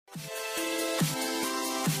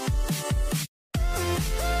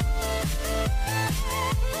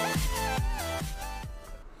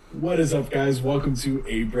What is up, guys? Welcome to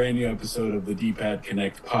a brand new episode of the D-Pad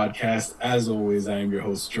Connect podcast. As always, I am your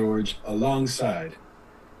host, George, alongside...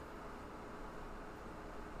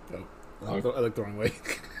 Oh, I looked the wrong way.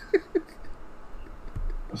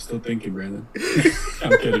 I'm still thinking, Brandon.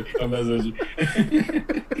 I'm kidding. I'm messing with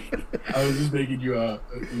you. I was just making you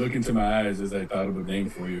look into my eyes as I thought of a name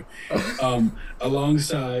for you.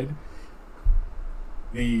 Alongside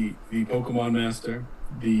the Pokemon Master,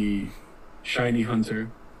 the Shiny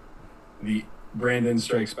Hunter, the Brandon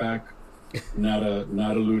Strikes Back, not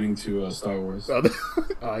alluding to Star Wars. I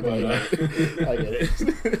get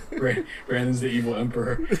it. Brandon's the evil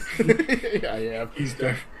emperor. I am. He's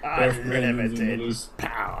Darth Brandon's in the loose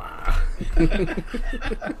power.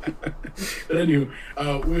 But anyway,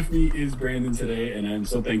 with me is Brandon today, and I'm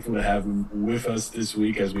so thankful to have him with us this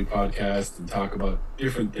week as we podcast and talk about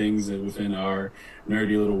different things within our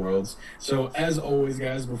nerdy little worlds. So as always,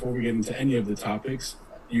 guys, before we get into any of the topics,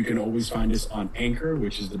 you can always find us on Anchor,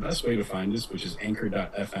 which is the best way to find us, which is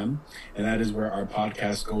anchor.fm. And that is where our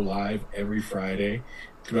podcasts go live every Friday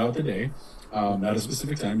throughout the day. Not a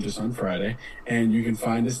specific time, just on Friday. And you can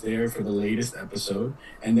find us there for the latest episode.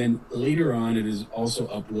 And then later on, it is also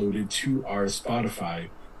uploaded to our Spotify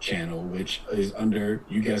channel, which is under,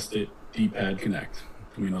 you guessed it, D-Pad Connect.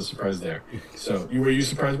 I mean, no surprise there. So, were you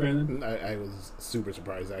surprised, Brandon? I was super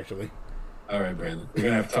surprised, actually. All right, Brandon. We're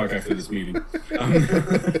going to have to talk after this meeting.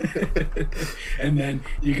 And then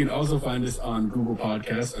you can also find us on Google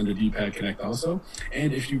Podcasts under D-Pad Connect also.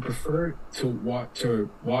 And if you prefer to watch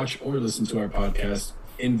or listen to our podcast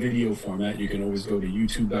in video format, you can always go to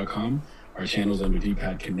youtube.com. Our channel's under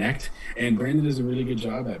D-Pad Connect. And Brandon does a really good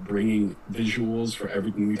job at bringing visuals for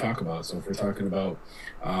everything we talk about. So if we're talking about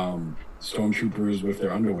stormtroopers with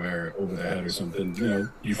their underwear over their head or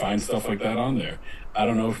something, you find stuff like that on there. I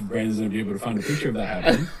don't know if Brandon's going to be able to find a picture of that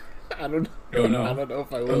happening. I don't know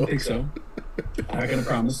if I will. Don't think so. Not going to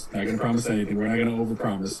promise. Not going to promise anything. We're not going to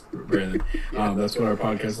overpromise, Brandon. That's what our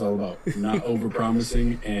podcast is all about. Not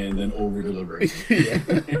overpromising and then over-delivering.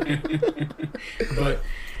 But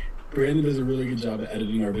Brandon does a really good job at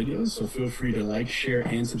editing our videos, so feel free to like, share,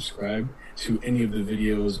 and subscribe to any of the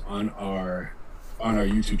videos on our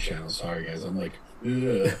YouTube channel. Sorry, guys. I'm like,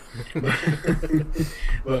 ugh.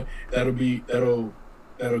 But that'll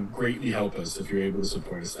greatly help us if you're able to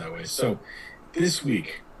support us that way. So this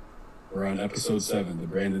week we're on episode 7, the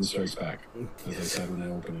Brandon Strikes Back, as I said when I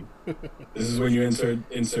opening. This is when you insert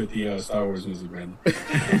the Star Wars music, Brandon.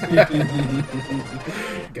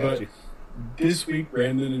 Got you. This week,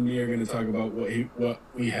 Brandon and me are going to talk about what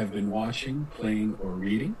we have been watching, playing, or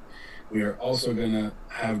reading. We are also going to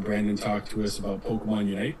have Brandon talk to us about Pokemon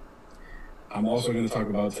Unite. I'm also going to talk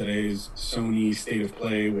about today's Sony State of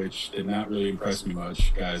Play, which did not really impress me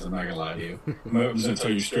much. Guys, I'm not going to lie to you. I'm just going to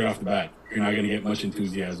tell you straight off the bat, you're not going to get much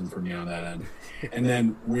enthusiasm from me on that end. And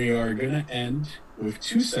then we are going to end with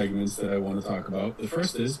 2 segments that I want to talk about. The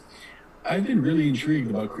first is, I've been really intrigued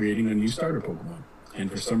about creating a new starter Pokemon. And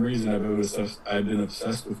for some reason, I've been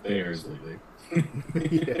obsessed with bears lately.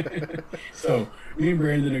 So me and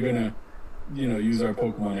Brandon are gonna, use our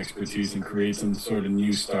Pokemon expertise and create some sort of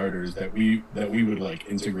new starters that we would like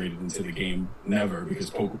integrated into the game. Never, because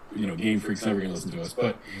Game Freak's never gonna listen to us,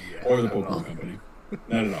 or the Pokemon Company.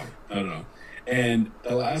 Not at all. And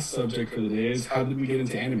the last subject for the day is, how did we get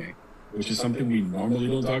into anime? Which is something we normally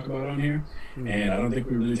don't talk about on here, and I don't think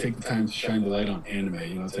we really take the time to shine the light on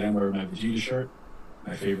anime. Today I'm wearing my Vegeta shirt,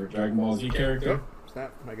 my favorite Dragon Ball Z character.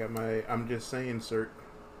 Snap! I got my "I'm just saying" cert.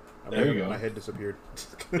 There you go. My head disappeared.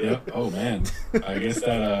 Yep. Oh man. I guess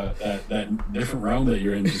that different realm that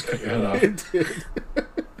you're in just cut your head off. It did.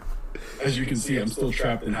 As you can see, I'm still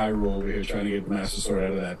trapped in Hyrule over here trying to get the Master Sword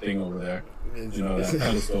out of that thing over there. That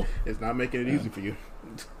pedestal. It's not making it easy for you.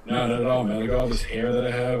 No, not at all, man. Look at all this hair that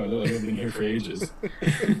I have. I look like I've been here for ages.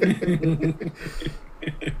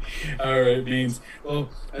 All right, Beans. Well,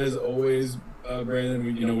 as always, Brandon,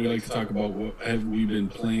 we like to talk about what have we been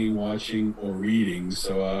playing, watching, or reading.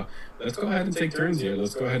 So let's go ahead and take turns here.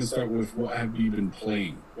 Let's go ahead and start with what have you been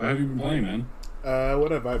playing? What have you been playing, man?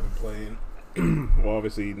 What have I been playing? Well,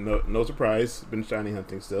 obviously, no surprise. Been shiny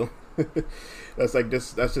hunting still. That's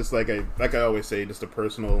just like I always say, just a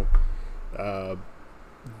personal,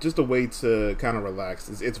 just a way to kind of relax.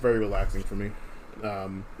 It's very relaxing for me.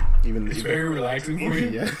 It's very relaxing for you.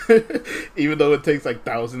 Yeah. Even though it takes like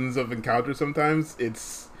thousands of encounters, sometimes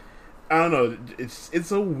I don't know. It's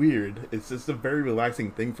so weird. It's just a very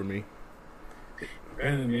relaxing thing for me.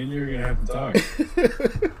 Brandon, me and you're gonna have to talk.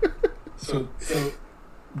 So,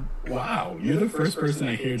 wow, you're the first person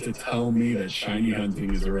I hear to tell me that shiny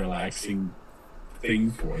hunting is a relaxing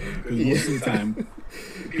thing for them. Because most of the time,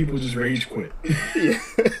 People just rage quit. Yeah.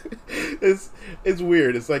 It's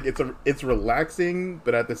weird. It's like it's relaxing,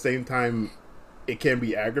 but at the same time, it can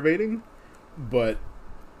be aggravating. But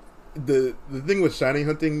the thing with shiny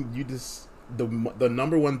hunting, you just the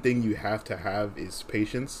number one thing you have to have is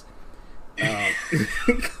patience.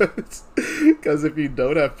 Because if you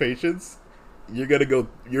don't have patience,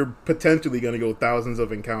 you're potentially gonna go thousands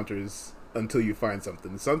of encounters until you find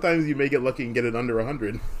something. Sometimes you may get lucky and get it under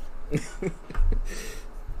 100.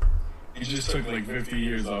 You just took like 50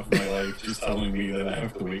 years off my life just telling me that I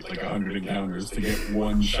have to wait like 100 encounters to get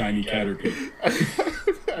one shiny Caterpie.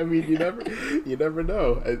 I mean, you never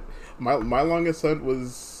know. My longest hunt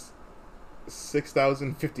was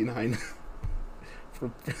 6,059 for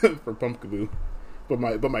Pumpkaboo, but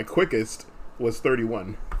my quickest was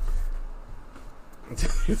 31.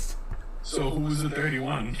 So who was the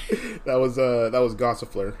 31? That was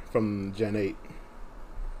Gossifleur from Gen 8.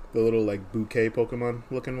 The little like bouquet Pokemon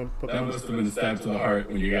looking one. That must have been a stab to the heart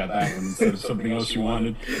when you got that one instead of something else you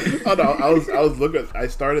wanted. Oh no, I was looking. I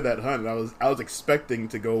started that hunt. And I was expecting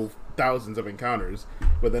to go thousands of encounters,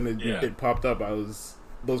 but then it popped up.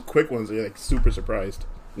 Those quick ones are like super surprised.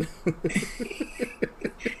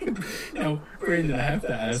 Now, Brandon, I have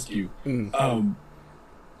to ask you.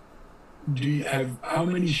 Do you have how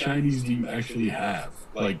many shinies do you actually have,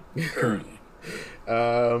 like currently?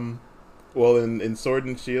 Well, in Sword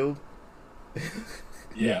and Shield.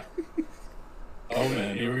 Yeah. Oh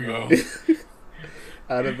man, here we go.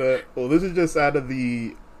 This is just out of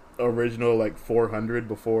the original like 400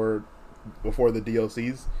 before the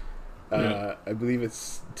DLCs. I believe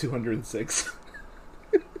it's 206.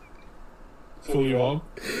 Fully evolved?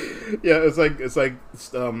 Yeah, it's like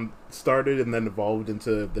started and then evolved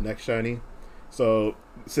into the next shiny. So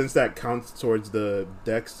since that counts towards the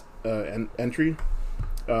Dex entry,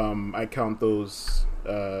 I count those.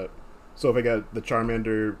 So if I got the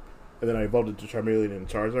Charmander and then I evolved it to Charmeleon and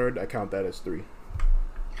Charizard, I count that as 3.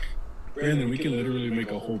 Brandon, we can literally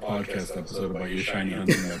make a whole podcast episode about your shiny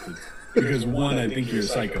hunting methods. Because one, I think you're a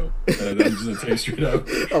psycho. I'm just gonna tell you straight up.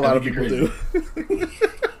 A lot of people do.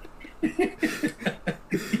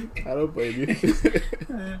 I don't blame you.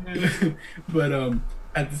 But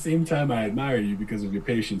at the same time, I admire you because of your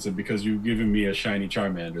patience and because you've given me a shiny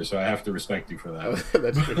Charmander, so I have to respect you for that.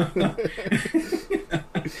 That's true.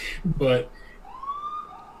 But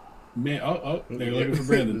man, they're looking for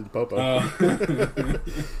Brandon.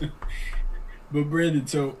 But Brandon,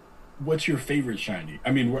 so what's your favorite shiny?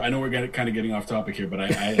 I mean, I know we're kind of getting off topic here, but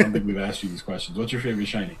I don't think we've asked you these questions. What's your favorite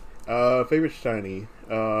shiny? Favorite shiny.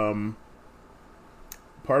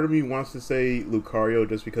 Part of me wants to say Lucario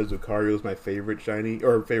just because Lucario is my favorite shiny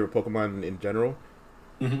or favorite Pokemon in general.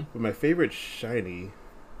 Mm-hmm. But my favorite shiny,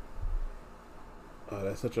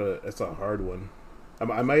 that's a hard one.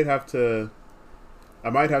 I might have to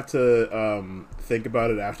think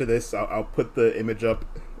about it after this. I'll put the image up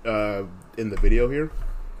in the video here.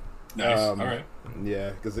 Nice. All right.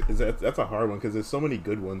 Yeah, because that's a hard one because there's so many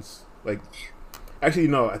good ones. Like, actually,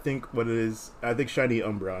 no. I think shiny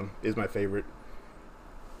Umbreon is my favorite.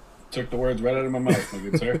 Took the words right out of my mouth, my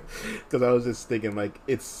good sir. Because I was just thinking, like,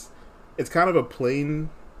 it's kind of a plainly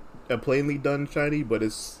done shiny, but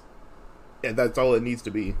that's all it needs to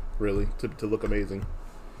be, really, to look amazing.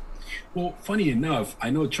 Well, funny enough,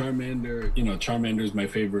 I know Charmander. You know, Charmander is my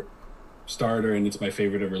favorite starter, and it's my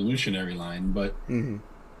favorite evolutionary line. But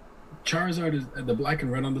Charizard is the black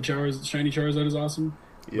and red on the shiny Charizard is awesome.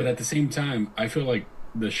 Yeah. But at the same time, I feel like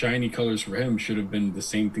the shiny colors for him should have been the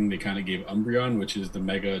same thing they kind of gave Umbreon, which is the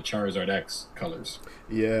Mega Charizard X colors.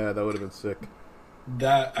 Yeah, that would have been sick.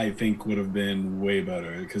 That, I think, would have been way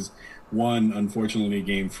better, because one, unfortunately,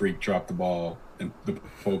 Game Freak dropped the ball in the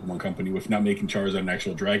Pokemon Company with not making Charizard an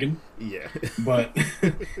actual dragon. Yeah. But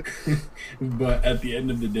at the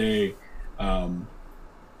end of the day, I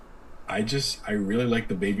really like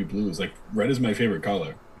the baby blues. Like, red is my favorite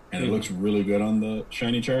color, and it looks really good on the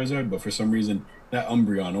shiny Charizard, but for some reason that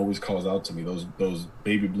Umbreon always calls out to me, those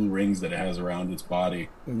baby blue rings that it has around its body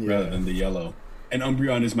rather than the yellow. And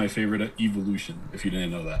Umbreon is my favorite evolution, if you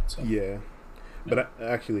didn't know that. So. Yeah. But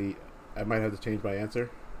actually, I might have to change my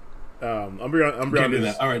answer. Umbreon is...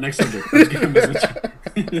 that. All right, next subject.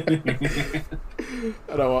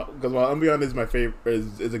 I don't want, because while Umbreon is my favorite,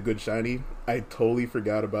 is a good shiny, I totally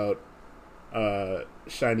forgot about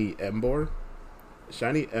shiny Emboar.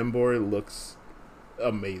 Shiny Emboar looks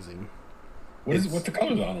amazing. What's the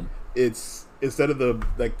colors on him? It's instead of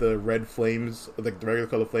the red flames, like the regular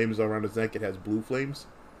color flames around his neck, it has blue flames,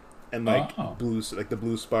 and the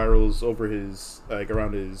blue spirals over his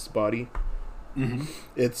around his body. Mm-hmm.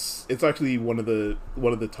 It's actually one of the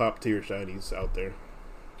top tier shinies out there.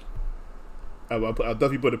 I'll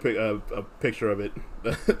definitely put a picture of it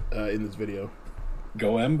in this video.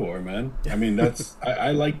 Go Embor, man. I mean, that's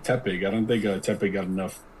I like Tepig. I don't think Tepig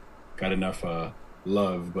got enough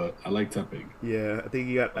love, but I like Tepig. Yeah, I think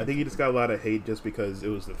he just got a lot of hate just because it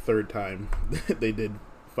was the third time they did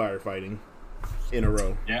firefighting in a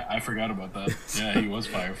row. Yeah, I forgot about that. Yeah, he was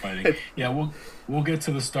firefighting. Yeah, we'll get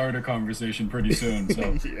to the starter conversation pretty soon.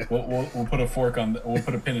 So Yeah. we'll put a fork on. We'll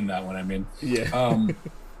put a pin in that one. I mean, Yeah.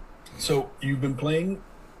 So you've been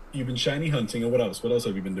shiny hunting, and what else? What else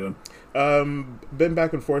have you been doing? Been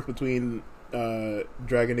back and forth between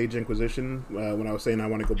Dragon Age Inquisition when I was saying I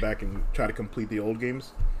want to go back and try to complete the old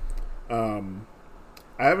games. I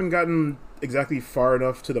haven't gotten exactly far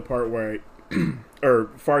enough to the part where or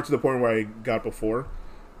far to the point where I got before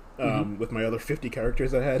with my other 50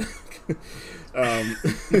 characters I had.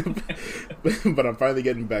 But I'm finally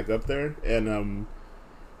getting back up there, and I'm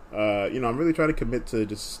really trying to commit to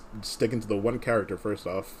just sticking to the one character first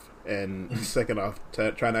off, and second off,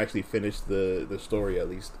 trying to actually finish the story at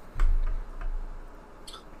least.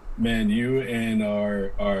 Man, you and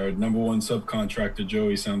our number one subcontractor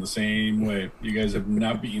Joey sound the same way. You guys have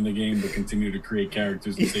not beaten the game, but continue to create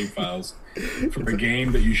characters and save files for a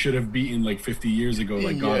game that you should have beaten like 50 years ago,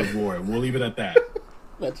 like God of War. And we'll leave it at that.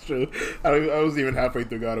 That's true. I wasn't even halfway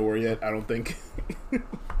through God of War yet, I don't think.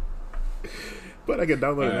 But I can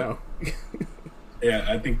download it now. Yeah,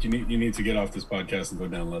 I think you need to get off this podcast and go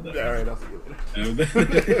download that. All right, I'll see you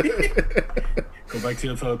later. Go back to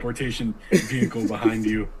your teleportation vehicle behind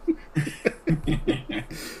you.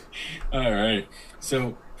 All right.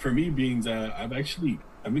 So for me, Beans, I've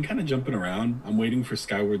been kind of jumping around. I'm waiting for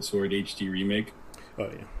Skyward Sword HD remake. Oh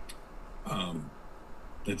yeah.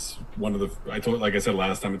 It's one of the like I said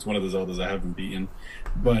last time, it's one of the Zeldas I haven't beaten,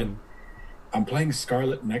 but I'm playing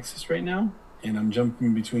Scarlet Nexus right now, and I'm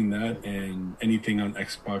jumping between that and anything on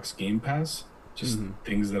Xbox Game Pass. Just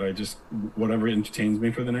things that whatever entertains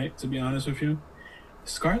me for the night, to be honest with you.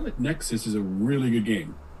 Scarlet Nexus is a really good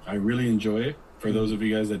game. I really enjoy it. For those of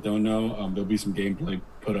you guys that don't know, there'll be some gameplay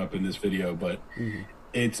put up in this video, but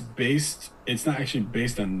it's not actually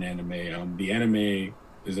based on an anime. The anime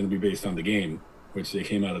is going to be based on the game, which they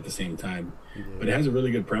came out at the same time. Yeah. But it has a really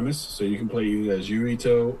good premise, so you can play either as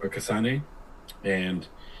Yuito or Kasane, and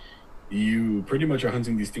you pretty much are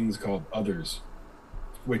hunting these things called others,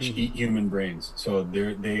 which eat human brains. So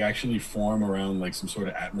they actually form around like some sort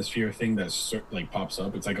of atmosphere thing that like pops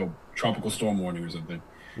up. It's like a tropical storm warning or something.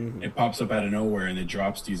 It pops up out of nowhere, and it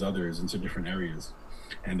drops these others into different areas,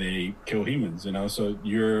 and they kill humans. So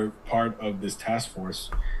you're part of this task force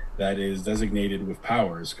that is designated with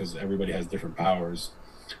powers, because everybody has different powers,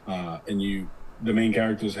 and the main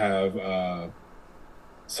characters have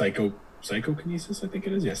psychokinesis, I think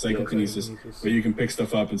it is. Yeah, psychokinesis. Where you can pick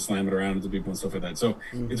stuff up and slam it around into people and stuff like that. So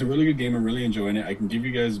it's a really good game. I'm really enjoying it. I can give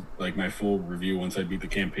you guys like my full review once I beat the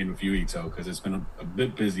campaign with Yuito, because it's been a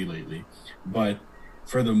bit busy lately. But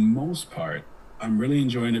for the most part, I'm really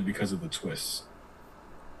enjoying it because of the twists.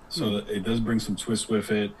 So it does bring some twists with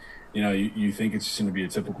it. You think it's just going to be a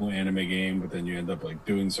typical anime game, but then you end up like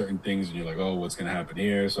doing certain things, and you're like, oh, what's going to happen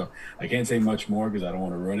here? So I can't say much more because I don't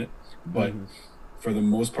want to ruin it. But for the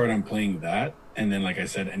most part, I'm playing that. And then, like I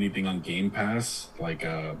said, anything on Game Pass, like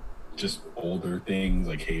just older things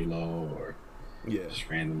like Halo or just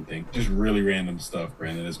random things, just really random stuff,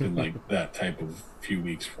 Brandon. It's been like that type of few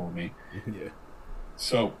weeks for me. Yeah.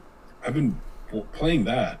 So I've been playing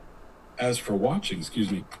that. As for watching,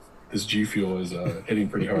 this G Fuel is hitting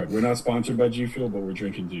pretty hard. We're not sponsored by G Fuel, but we're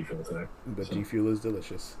drinking G Fuel today. But G Fuel is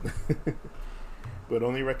delicious. But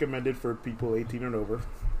only recommended for people 18 and over.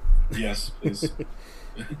 Yes, please.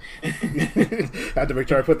 Had to make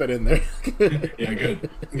sure I put that in there. Yeah,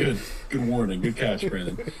 good warning, good catch,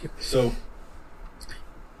 Brandon. So,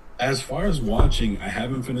 as far as watching, I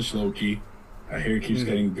haven't finished Loki. I hear it keeps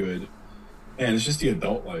getting good, and it's just the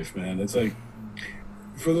adult life, man. It's like,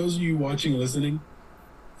 for those of you watching, listening,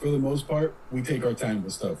 for the most part, we take our time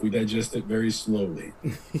with stuff. We digest it very slowly.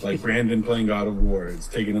 Like Brandon playing God of War. It's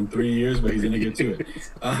taken him 3 years, but he's gonna get to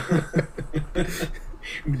it.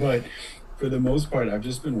 But for the most part, I've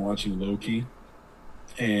just been watching Loki,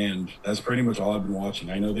 and that's pretty much all I've been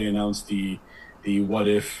watching. I know they announced the What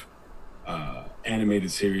If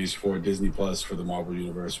animated series for Disney Plus for the Marvel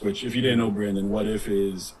Universe, which, if you didn't know, Brandon, What If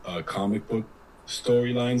is comic book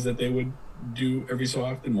storylines that they would do every so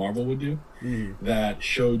often, Marvel would do, that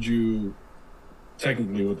showed you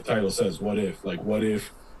technically what the title says, what if. Like, what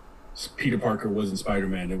if Peter Parker wasn't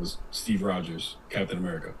Spider-Man, it was Steve Rogers, Captain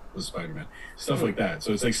America was Spider-Man, stuff like that.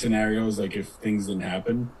 So it's like scenarios, like if things didn't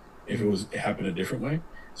happen, if it happened a different way.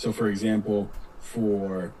 So for example,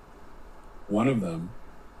 for one of them,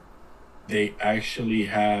 they actually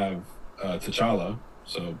have T'Challa,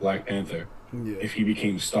 so Black Panther, Yeah. if he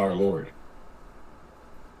became Star Lord.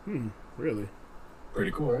 Really?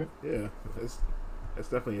 Pretty cool, right? Yeah. That's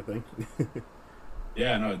definitely a thing.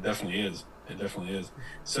 Yeah, no, it definitely is. It definitely is.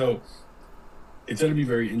 So it's going to be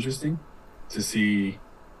very interesting to see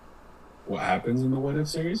what happens in the What If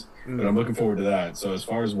series, but I'm looking forward to that. So as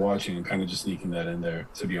far as watching, I'm kind of just sneaking that in there,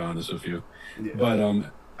 to be honest with you. Yeah. But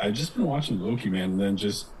I've just been watching Loki, man, and then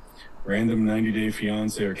just random 90 Day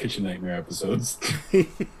Fiance or Kitchen Nightmare episodes.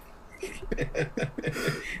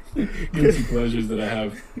 Guilty pleasures that I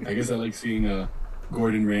have. I guess I like seeing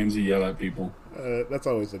Gordon Ramsay yell at people. That's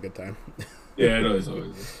always a good time. Yeah, it always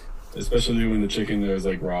is. Especially when the chicken is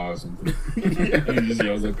like raw or something. He just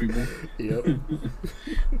yells at people. Yep.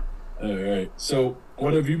 All right. So,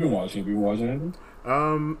 what have you been watching? Have you been watching anything?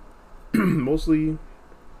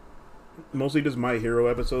 Mostly just My Hero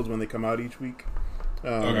episodes when they come out each week.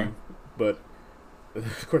 Okay. But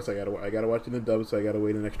of course, I gotta watch it in the dub, so I gotta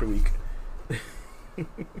wait an extra week.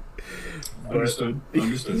 Understood.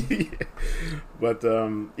 Yeah. But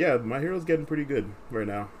yeah, My Hero's getting pretty good right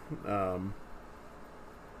now.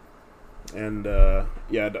 And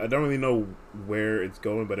yeah, I don't really know where it's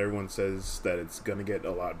going, but everyone says that it's gonna get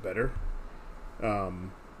a lot better.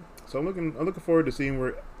 So I'm looking forward to seeing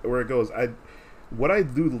where it goes. What I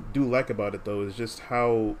do like about it though is just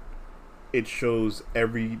how it shows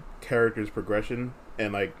every character's progression,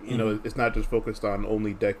 and like you know, it's not just focused on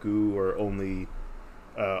only Deku or only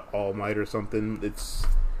All Might or something.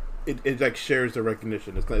 It like shares the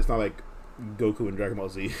recognition. It's not like Goku and Dragon Ball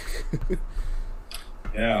Z.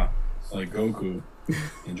 Yeah, it's like Goku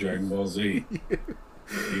in Dragon Ball Z.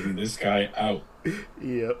 Leaving this guy out.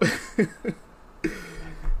 Yep.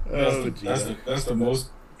 That's the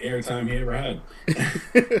most airtime he ever had.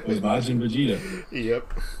 Was Majin Vegeta.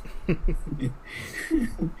 Yep.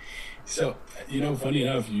 So, funny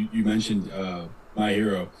enough, you mentioned My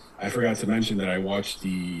Hero. I forgot to mention that I watched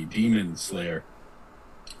the Demon Slayer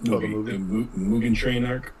movie, the Mugen Train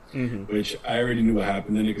arc, which I already knew what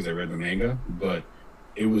happened in it because I read the manga, but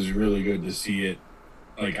it was really good to see it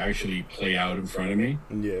like actually play out in front of me.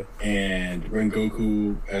 Yeah. And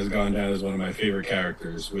Rengoku has gone down as one of my favorite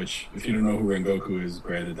characters, which if you don't know who Rengoku is,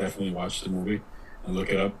 Brandon, definitely watch the movie and look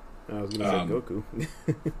it up. I was going to say Goku.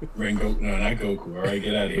 Rengoku, no, not Goku. All right,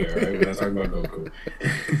 get out of here. All right, we're not talking about Goku.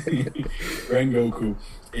 Rengoku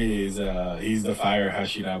is he's the fire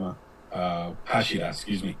Hashira,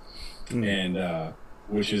 excuse me, and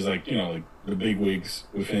which is like like the big wigs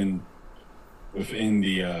within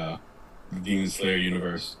the Demon Slayer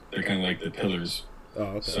universe. They're kind of like the pillars. Oh,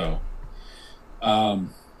 okay. So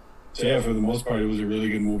yeah, for the most part, it was a really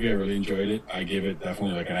good movie. I really enjoyed it. I give it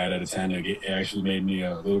definitely like an 8 out of 10. It actually made me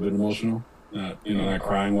a little bit emotional. Not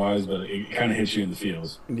crying wise, but it kind of hits you in the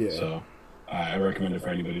feels. Yeah. So I recommend it for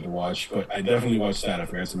anybody to watch. But I definitely watched that. I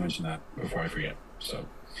forgot to mention that before I forget. So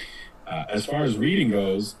as far as reading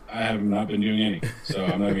goes, I have not been doing any. So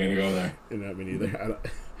I'm not even going to go there. Not me neither.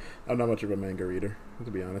 I'm not much of a manga reader, to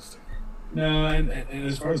be honest. No, and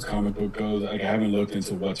as far as comic book goes, like I haven't looked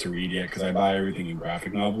into what to read yet because I buy everything in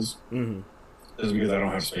graphic novels. Just because I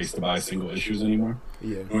don't have space to buy single issues anymore.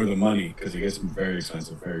 Yeah. Nor the money because it gets very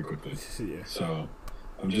expensive very quickly. Yeah. So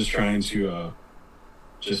I'm just trying to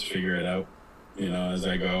just figure it out, as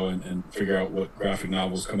I go and figure out what graphic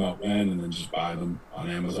novels come out when, and then just buy them on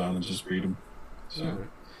Amazon and just read them. So,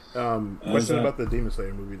 question about the Demon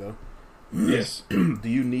Slayer movie though. Yes. Do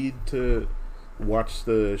you need to watch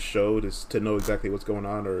the show to know exactly what's going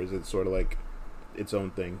on, or is it sort of like its own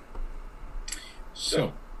thing?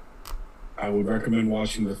 So, I would recommend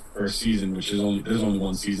watching the first season, which is there's only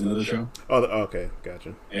one season of the show. Oh, okay,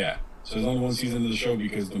 gotcha. Yeah, so there's only one season of the show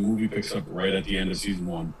because the movie picks up right at the end of season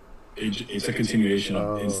 1. It's a continuation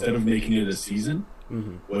of instead of making it a season,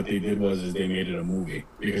 what they did was they made it a movie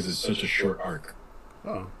because it's such a short arc.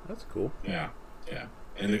 Oh, that's cool. Yeah.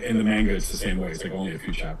 And in the manga, it's the same way. It's like only a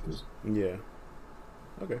few chapters. Yeah.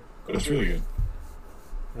 Okay. But it's really good.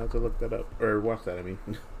 I have to look that up or watch that. I mean.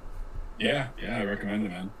 Yeah, I recommend it,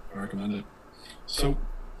 man. I recommend it. So,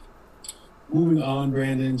 moving on,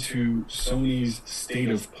 Brandon, to Sony's State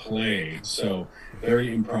of Play. So,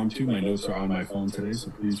 very impromptu. My notes are on my phone today,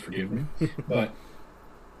 so please forgive me. But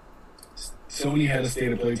Sony had a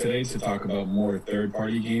State of Play today to talk about more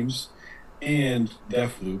third-party games and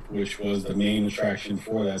Deathloop, which was the main attraction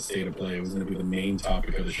for that State of Play. It was going to be the main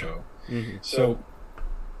topic of the show. So,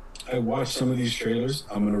 I watched some of these trailers.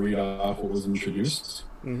 I'm going to read off what was introduced,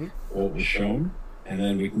 what was shown, and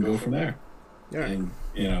then we can go from there. Yeah. And,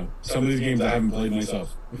 some of these games I haven't played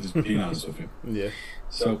myself, just being honest with you. Yeah.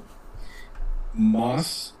 So,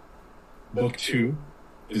 Moss Book 2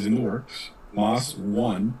 is in the works. Moss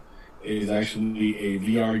 1 is actually a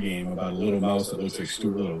VR game about a little mouse that looks like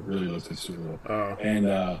Stuart Little, really looks like Stuart Little.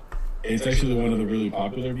 And it's actually one of the really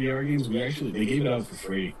popular VR games. They gave it out for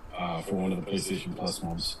free for one of the PlayStation Plus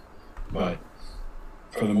months. But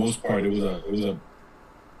for the most part, it was a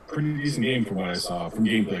pretty decent game from what I saw from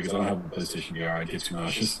gameplay, because I don't have a PlayStation VR. I'd get too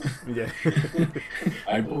nauseous. Yeah.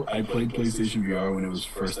 I played PlayStation VR when it was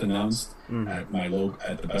first announced at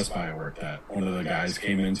the Best Buy I worked at. One of the guys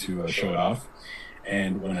came in to show it off,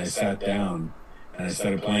 and when I sat down and I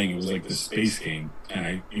started playing, it was like this space game,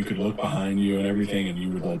 and you could look behind you and everything, and you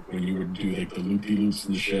would, like, when you would do like the loopy-loops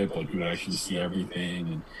in the ship, like you would actually see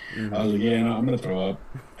everything. And I was like, yeah, no, I'm gonna throw up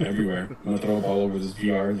everywhere. I'm gonna throw up all over this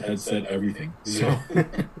VR headset, everything. So,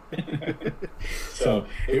 so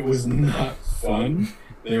it was not fun.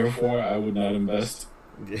 Therefore, I would not invest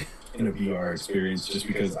in a VR experience just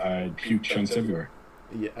because I puke chunks everywhere.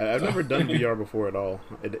 Yeah, I've never done VR before at all.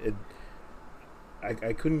 I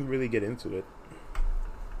couldn't really get into it.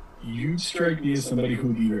 You strike me as somebody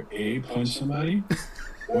who'd either A, punch somebody,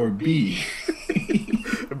 or B,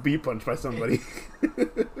 be punched by somebody,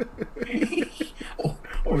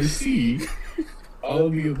 or C, all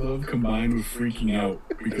of the above combined with freaking out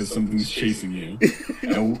because something's chasing you.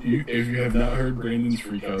 And if you have not heard Brandon's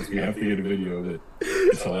freakouts, we have to get a video of it.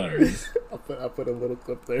 It's hilarious. I'll put a little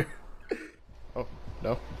clip there. Oh,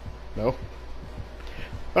 no. Oh,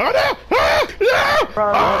 no! Ah! No!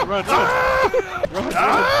 Run!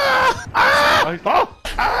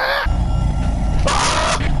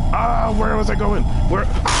 Where was I going? Where?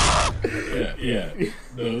 Yeah.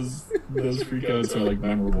 Those freakouts are like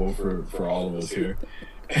memorable for all of us here.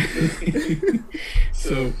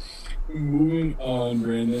 So, moving on,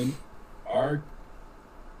 Brandon,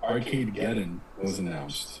 Arcadegeddon was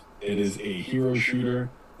announced. It is a hero shooter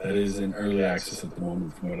that is in early access at the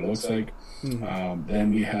moment, from what it looks like.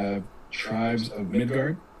 Then we have Tribes of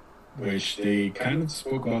Midgard, which they kind of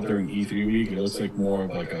spoke about during E3 week. It looks like more of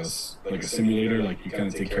like a simulator, like you kind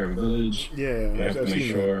of take care of a village. Yeah, you have to make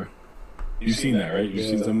sure. You've seen that, right? You've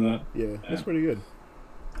seen some of that? Yeah, that's pretty good.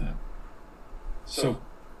 Yeah. So,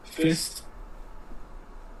 Fist.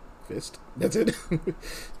 That's it?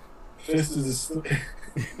 Fist is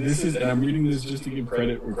and I'm reading this just to give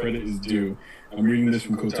credit where credit is due. I'm reading this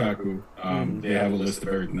from Kotaku. They have a list of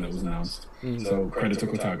everything that was announced. So credit to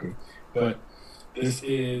Kotaku. But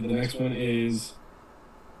the next one is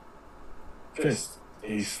Fist,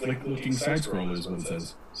 a slick-looking side-scroller is what it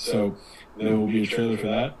says. So there will be a trailer for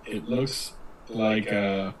that. It looks like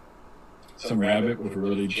some rabbit with a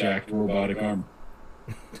really jacked robotic arm.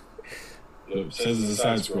 It says it's a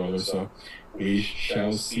side-scroller, so we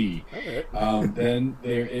shall see. Right. Then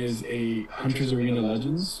there is a Hunter's Arena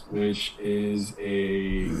Legends, which is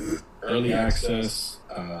a early access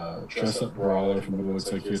dress-up brawler from the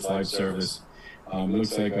looks like your live service.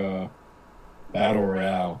 Looks like a Battle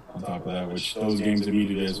Royale on top of that, which those games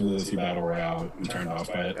immediately, as soon as I see Battle Royale, I'm turned off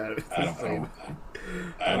by it. I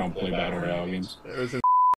don't play Battle Royale games.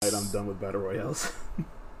 I'm done with Battle Royales.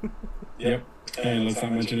 Yep. And let's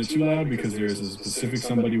not mention it too loud, because there's a specific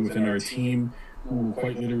somebody within our team who will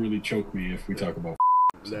quite literally choke me if we talk about.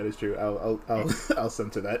 That is true. I'll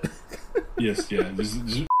censor that. Yes, yeah.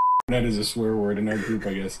 That is a swear word in our group,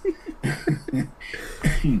 I guess.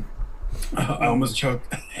 I almost choked.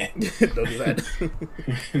 Don't do that.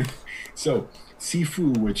 So,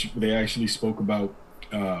 Sifu, which they actually spoke about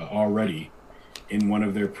already in one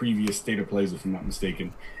of their previous State of Plays, if I'm not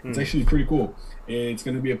mistaken. It's actually pretty cool. It's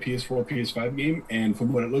going to be a PS4, PS5 game, and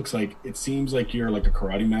from what it looks like, it seems like you're like a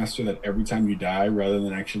karate master that every time you die, rather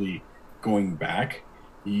than actually going back,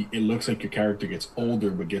 it looks like your character gets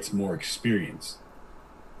older but gets more experience.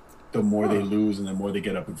 The more they lose and the more they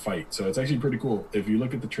get up and fight. So it's actually pretty cool. If you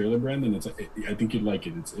look at the trailer, Brandon, I think you'd like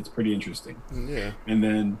it. It's pretty interesting. Yeah. And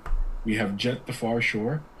then we have Jet the Far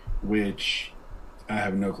Shore, which I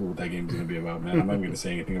have no clue what that game is going to be about, man. I'm not going to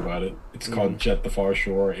say anything about it. It's called Jet the Far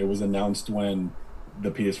Shore. It was announced when the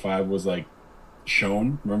PS5 was like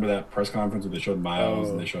shown. Remember that press conference where they showed Miles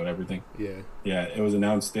and they showed everything? Yeah. Yeah, it was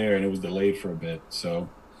announced there and it was delayed for a bit. So,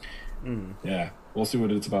 yeah, we'll see what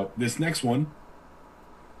it's about. This next one,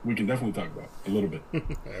 we can definitely talk about a little bit.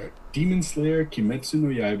 Right. Demon Slayer Kimetsu no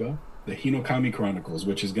Yaiba, the Hinokami Chronicles,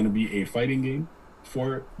 which is going to be a fighting game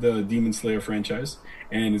for the Demon Slayer franchise,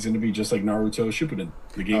 and it's going to be just like Naruto Shippuden,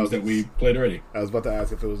 the games that we played already. I was about to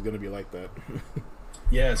ask if it was going to be like that.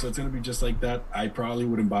 Yeah, so it's going to be just like that. I probably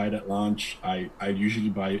wouldn't buy it at launch. I usually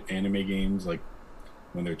buy anime games like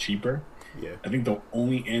when they're cheaper. Yeah. I think the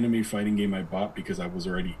only anime fighting game I bought because I was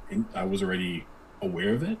already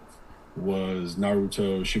aware of it was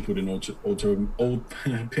Naruto Shippuden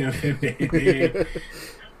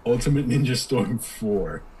Ultimate Ninja Storm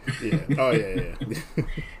 4. Yeah. Oh yeah.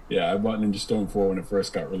 Yeah, I bought Ninja Storm 4 when it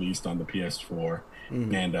first got released on the PS4,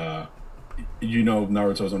 Mm-hmm. and you know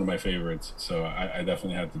Naruto is one of my favorites, so I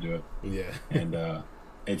definitely had to do it. Yeah. And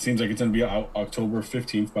it seems like it's going to be out October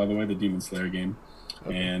 15th, by the way, the Demon Slayer game.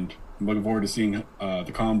 Okay. And I'm looking forward to seeing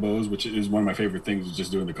the combos, which is one of my favorite things, is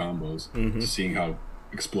just doing the combos, just seeing how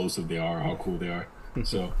explosive they are, how cool they are.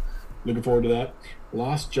 So looking forward to that.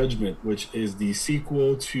 Lost Judgment, which is the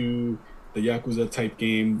sequel to the Yakuza type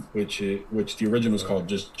game, which the original is called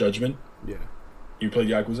just Judgment. Yeah. You played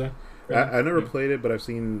Yakuza? I never played it, but I've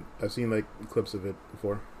seen like clips of it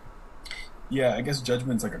before. Yeah, I guess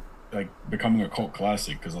Judgment's like becoming a cult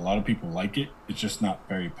classic because a lot of people like it. It's just not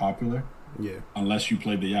very popular. Yeah. Unless you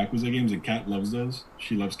played the Yakuza games, and Kat loves those.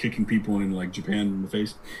 She loves kicking people in like Japan in the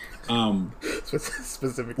face.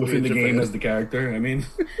 Specifically Within the Japan. game as the character. I mean,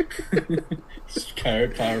 just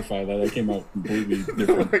clarify that. That came out completely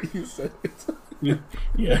different. You said it.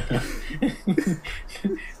 Yeah.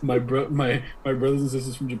 my brothers and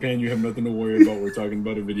sisters from Japan, you have nothing to worry about. We're talking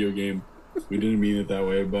about a video game. We didn't mean it that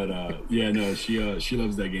way, but yeah, no, she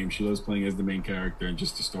loves that game. She loves playing as the main character and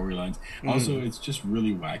just the storylines. Also, it's just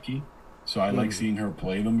really wacky. So I like seeing her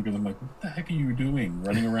play them because I'm like, what the heck are you doing?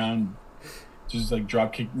 Running around, just like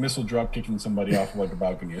missile drop kicking somebody off of like a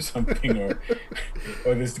balcony or something, or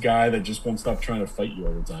this guy that just won't stop trying to fight you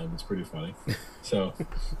all the time. It's pretty funny. So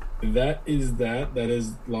that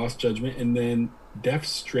is Lost Judgment, and then Death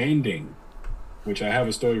Stranding, which I have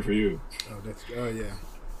a story for you. Oh yeah.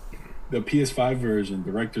 The PS5 version,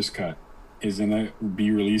 director's cut, is gonna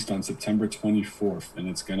be released on September 24th, and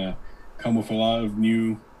it's gonna come with a lot of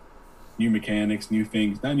new mechanics, new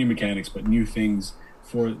things, not new mechanics, but new things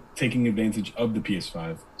for taking advantage of the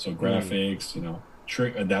PS5. So graphics,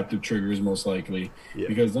 adaptive triggers most likely. Yeah.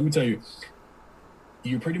 Because let me tell you,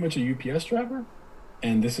 you're pretty much a UPS driver,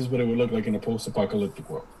 and this is what it would look like in a post-apocalyptic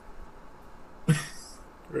world.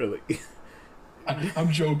 Really?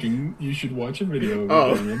 I'm joking. You should watch a video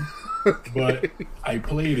of it. Oh. Okay. But I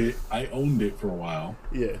played it. I owned it for a while.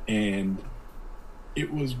 Yeah. And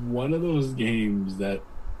it was one of those games that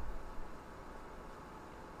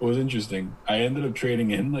was interesting. I ended up trading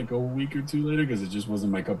in like a week or two later because it just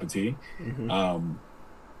wasn't my cup of tea.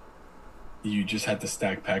 You just had to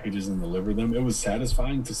stack packages and deliver them. It was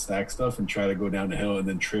satisfying to stack stuff and try to go down the hill and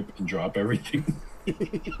then trip and drop everything.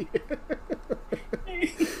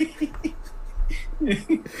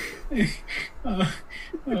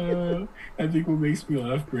 I think what makes me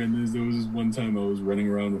laugh, Brandon, is there was this one time I was running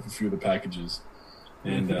around with a few of the packages,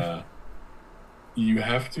 and you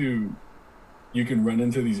can run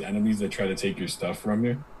into these enemies that try to take your stuff from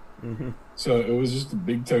you. So it was just a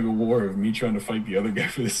big tug of war of me trying to fight the other guy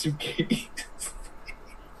for the suitcase.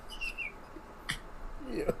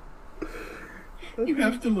 Yeah. You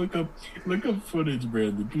have to look up footage,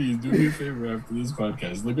 Brandon. Please do me a favor after this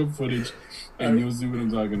podcast. Look up footage, and you'll see what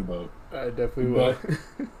I'm talking about. I definitely will.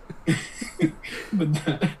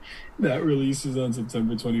 But that releases on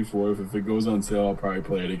September 24th. If it goes on sale, I'll probably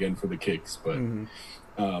play it again for the kicks. But and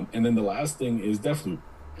then the last thing is Deathloop.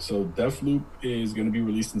 So Deathloop is going to be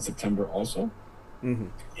released in September also,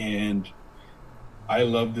 and I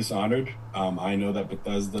love Dishonored. I know that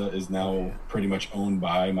Bethesda is now pretty much owned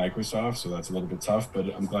by Microsoft, so that's a little bit tough, but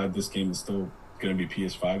I'm glad this game is still going to be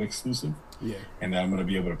PS5 exclusive. Yeah. And that I'm going to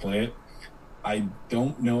be able to play it. I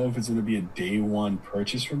don't know if it's going to be a day one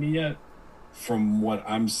purchase for me yet. From what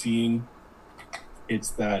I'm seeing,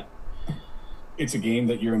 it's a game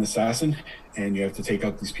that you're an assassin and you have to take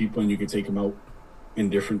out these people, and you can take them out in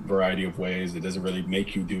different variety of ways. It doesn't really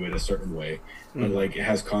make you do it a certain way, but like it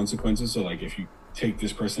has consequences. So like if you take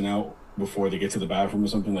this person out before they get to the bathroom or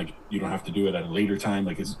something, like you don't have to do it at a later time.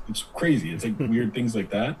 Like it's crazy. It's like weird things like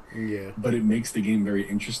that. Yeah. But it makes the game very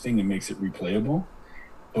interesting and makes it replayable.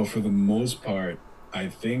 But for the most part, I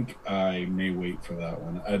think I may wait for that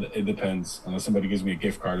one. It depends, unless somebody gives me a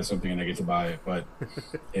gift card or something and I get to buy it. But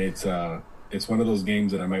it's one of those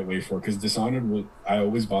games that I might wait for, because Dishonored I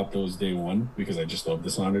always bought those day one because I just love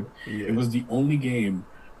Dishonored. Yeah. It was the only game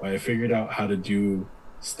where I figured out how to do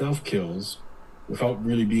stealth kills without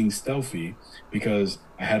really being stealthy, because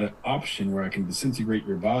I had an option where I can disintegrate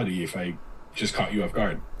your body if I just caught you off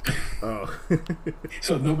guard. Oh.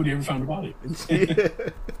 So nobody ever found a body.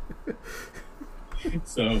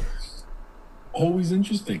 So always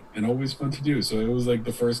interesting and always fun to do. So it was like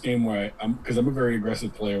the first game where because I'm a very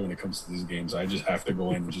aggressive player when it comes to these games. I just have to go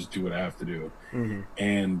in and just do what I have to do.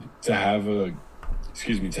 And to have a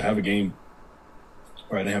game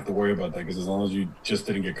where I didn't have to worry about that, because as long as you just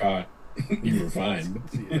didn't get caught, you were fine.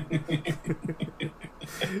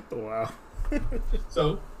 Wow.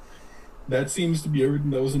 So that seems to be everything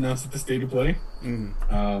that was announced at the State of Play.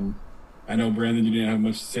 I know, Brandon, you didn't have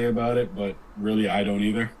much to say about it, but really I don't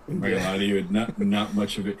either. I'm not gonna lie to you, not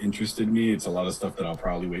much of it interested me. It's a lot of stuff that I'll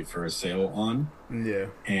probably wait for a sale on. Yeah.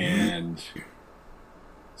 And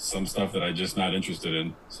some stuff that I'm just not interested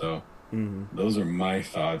in. So those are my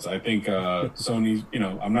thoughts. I think Sony,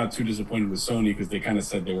 I'm not too disappointed with Sony because they kind of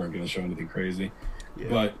said they weren't going to show anything crazy. Yeah.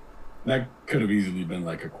 But that could have easily been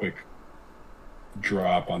like a quick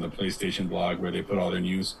drop on the PlayStation blog where they put all their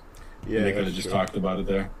news. Yeah, they could have just talked about it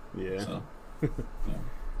there. Yeah. So, yeah.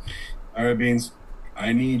 All right, Beans.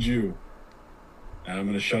 I need you, and I'm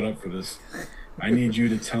going to shut up for this. I need you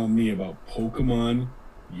to tell me about Pokemon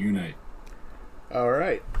Unite. All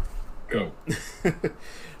right. Go.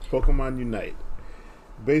 Pokemon Unite.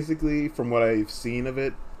 Basically, from what I've seen of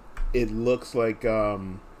it, it looks like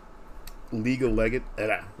League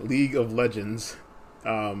of Legends,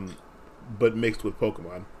 but mixed with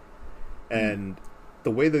Pokemon. And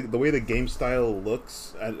the way the game style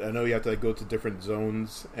looks, I know you have to like go to different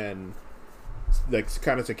zones and like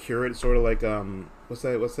kind of secure it, sort of like what's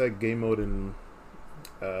that game mode in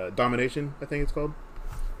Domination, I think it's called.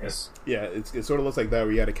 Yes. Yeah, it sort of looks like that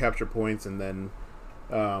where you got to capture points and then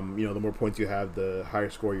the more points you have, the higher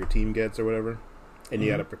score your team gets or whatever, and you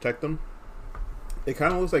got to protect them. It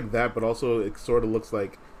kind of looks like that, but also it sort of looks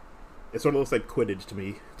like Quidditch to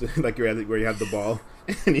me, like where you have the ball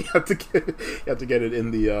and you have to get it in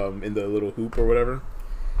the little hoop or whatever.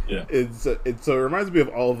 Yeah, so it reminds me of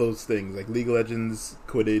all of those things like League of Legends,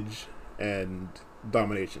 Quidditch, and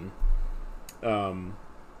Domination.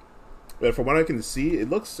 But from what I can see, it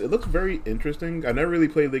looks very interesting. I never really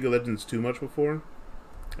played League of Legends too much before,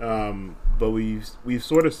 but we've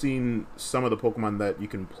sort of seen some of the Pokemon that you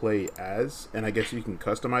can play as, and I guess you can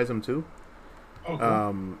customize them too.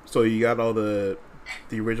 Okay. So you got all the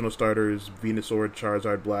original starters: Venusaur,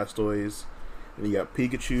 Charizard, Blastoise, and you got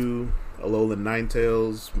Pikachu, Alolan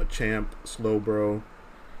Ninetales, Machamp, Slowbro,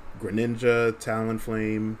 Greninja,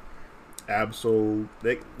 Talonflame, Absol,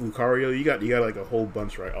 Lucario. You got like a whole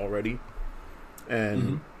bunch right already,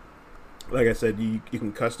 and like I said, you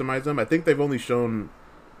can customize them. I think they've only shown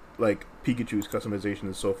like Pikachu's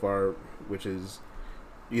customization so far, which is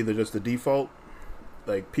either just the default,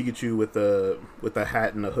 like Pikachu with a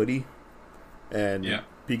hat and a hoodie, and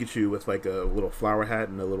Pikachu with like a little flower hat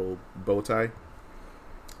and a little bow tie.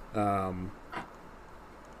 And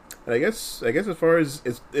I guess as far as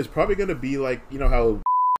it's probably gonna be like, you know how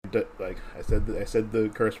like I said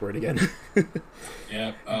the curse word again.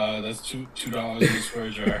 Yeah, that's $2 in the swear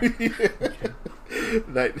jar.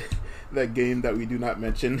 that game that we do not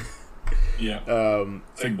mention. Yeah.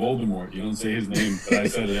 It's like Voldemort. You don't say his name, but I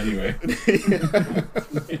said it anyway.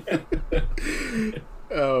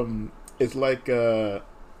 It's like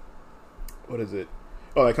what is it?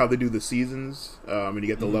 Oh, like how they do the seasons, and you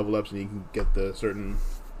get the level ups, and you can get the certain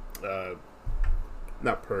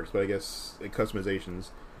not perks, but I guess like customizations.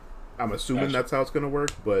 I'm assuming that's how it's going to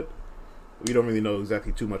work, but we don't really know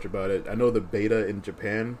exactly too much about it. I know the beta in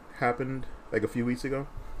Japan happened like a few weeks ago.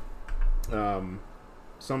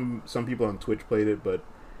 Some people on Twitch played it, but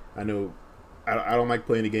I know I don't like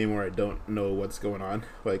playing a game where I don't know what's going on,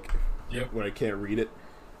 like when I can't read it.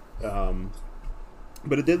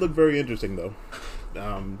 But it did look very interesting, though.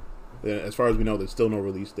 As far as we know, there's still no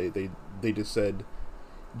release date. They just said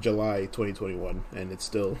July 2021, and it's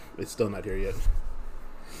still not here yet.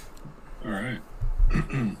 All right.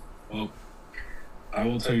 Well, I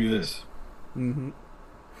will tell you this. Mm-hmm.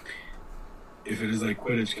 If it is like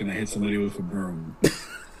Quidditch, can I hit somebody with a broom?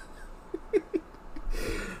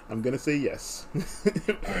 I'm going to say yes. All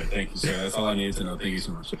right, thank you, sir. That's all I needed to know. Thank you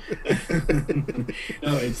so much.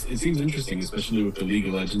 No, it seems interesting, especially with the League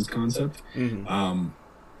of Legends concept. Mm-hmm.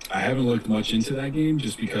 I haven't looked much into that game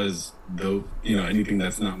just because, though, anything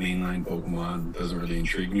that's not mainline Pokemon doesn't really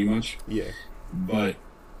intrigue me much. Yeah. But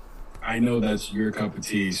I know that's your cup of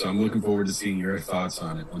tea, so I'm looking forward to seeing your thoughts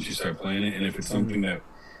on it once you start playing it. And if it's something that,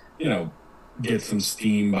 get some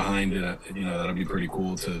steam behind it, that'll be pretty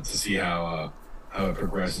cool to see how it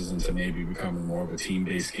progresses into maybe becoming more of a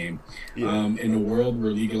team-based game. Yeah. In a world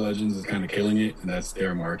where League of Legends is kind of killing it, and that's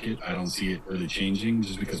their market, I don't see it really changing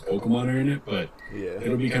just because Pokemon are in it, but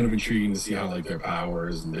it'll be kind of intriguing to see how like their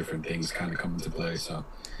powers and different things kind of come into play. So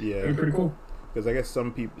it'll be pretty cool. Because I guess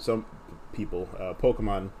some people,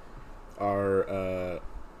 Pokemon are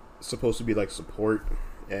supposed to be like support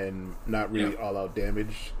and not really all-out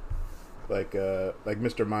damage. Like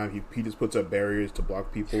Mr. Mime, he just puts up barriers to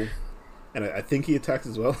block people. And I think he attacks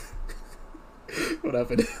as well. What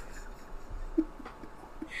happened?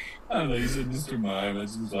 I don't know, you said Mr. Mime, I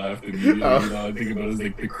just laughed immediately. I think about his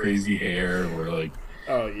like the crazy hair or like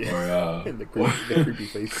Oh yeah, or and the creepy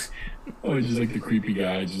face. or just like the creepy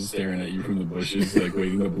guy just staring at you from the bushes, like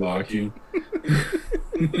waiting to block you.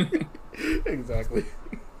 Exactly.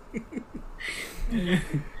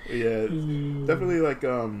 Yeah, definitely like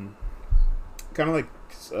kind of like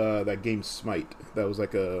that game Smite. That was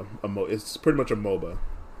like it's pretty much a MOBA.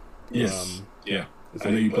 Yes. Yeah. It's I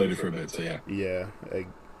know like, you played it for a bit, so yeah.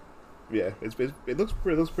 yeah, it looks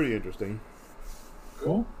pretty interesting.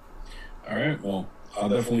 Cool. All right. Well, I'll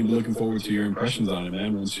definitely be looking forward to your impressions on it,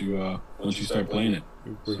 man. Once you start playing it,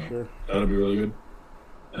 For sure. that'll be really good.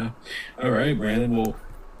 Yeah. All right, Brandon. Well,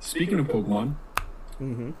 speaking of Pokemon,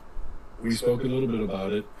 Mm-hmm. we spoke a little bit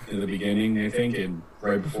about it in the beginning, I think, and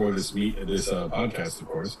right before this podcast, of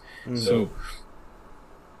course. Mm-hmm. So,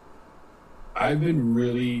 I've been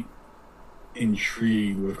really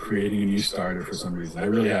intrigued with creating a new starter for some reason. I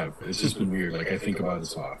really have. It's just been weird. Like I think about it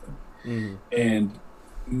so often. Mm-hmm. And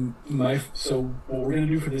so what we're gonna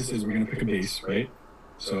do for this is we're gonna pick a base, right?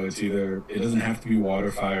 So it doesn't have to be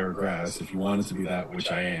water, fire, or grass. If you want it to be that,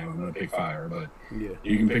 which I am, I'm gonna pick fire. But Yeah.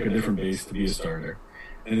 you can pick a different base to be a starter,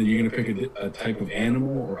 and then you're gonna pick a type of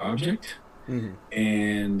animal or object, Mm-hmm.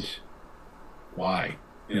 and why.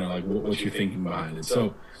 Like what you're thinking behind it.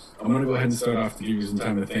 So I'm gonna go ahead and start off to give you some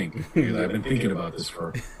time to think because I've been thinking about this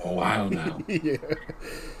for a while now. Yeah.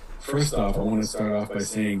 First off, I want to start off by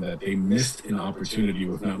saying that they missed an opportunity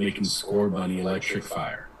with not making Scorbunny electric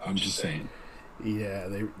fire. I'm just saying. Yeah,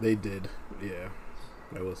 they did. Yeah,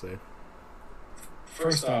 I will say.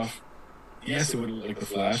 First off, yes, it would look like the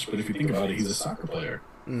Flash, but if you think about it, he's a soccer player,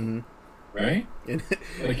 Mm-hmm. right?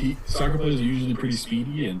 Like soccer players are usually pretty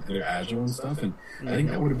speedy and they're agile and stuff, and I think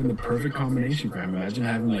that would have been the perfect combination for him. Imagine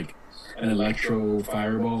having like an electro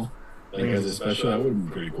fireball like as a special. That would have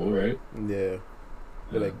been pretty cool, right? Yeah.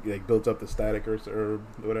 But like built up the static or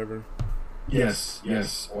whatever. Yes,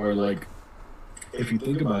 or like if you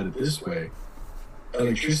think about it this way,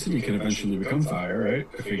 electricity can eventually become fire, right?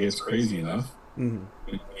 If it gets crazy enough. Mm-hmm.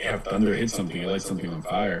 You have thunder hit something, it lights something on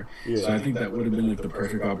fire. Yeah. So I think that would have been like the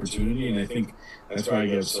perfect opportunity, and I think that's why I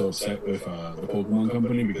get so upset with the Pokemon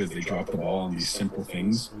Company because they drop the ball on these simple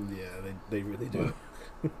things. Yeah, they really do.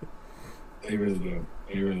 They really do.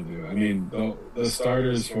 They really do. I mean, the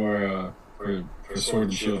starters for Sword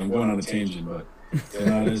and Shield. I'm going on a tangent, but they're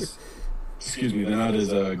not as they're not as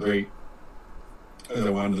great as I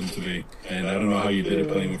wanted them to be. And I don't know how you did it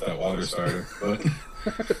playing with that water starter, but.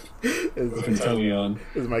 With Inteleon.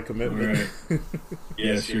 Is my commitment. Right.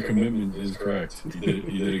 Yes, your commitment is correct. You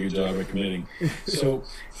did a good job at committing. So,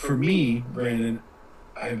 for me, Brandon,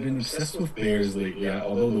 I've been obsessed with bears lately.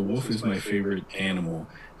 Although the wolf is my favorite animal,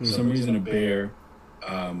 for some reason a bear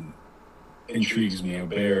intrigues me. A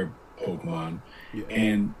bear Pokemon. Yeah.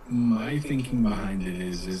 And my thinking behind it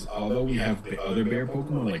is although we have the other bear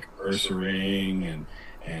Pokemon like Ursaring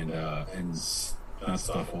and not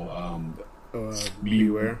Stuffle,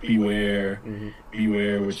 Beware. Mm-hmm.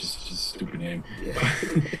 Beware, which is such a stupid name.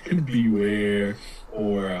 Yeah. Beware,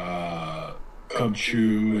 or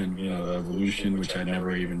Cubchoo, and the evolution, which I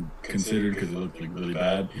never even considered because it looked like really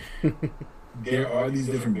bad. There are these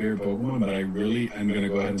different bear Pokemon, but I'm going to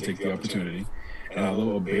go ahead and take the opportunity. And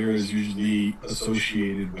although a bear is usually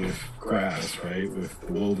associated with grass, right, with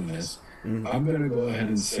the wilderness, I'm going to go ahead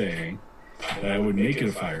and say that I would make it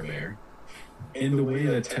a fire bear. In the way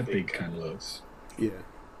that Tepig kind of looks. Yeah.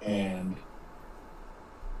 And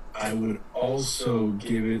I would also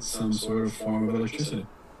give it some sort of form of electricity.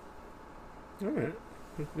 Alright.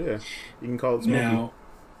 Yeah. You can call it Smokey. Now,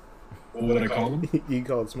 what would I call him? You can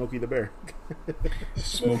call it Smokey the Bear.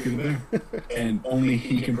 Smokey the Bear. And only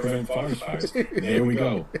he can prevent forest fires. There we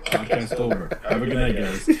go. Podcast over. Have a good night,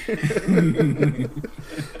 guys.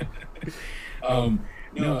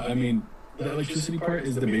 No, I mean, the electricity part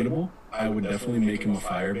is debatable. I would definitely make him a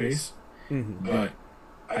fire base, but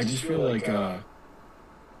I just feel like a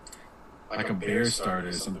bear starter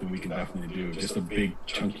is something we can definitely do. Just a big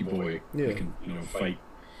chunky boy that can fight.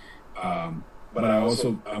 But I'm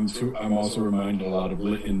also reminded a lot of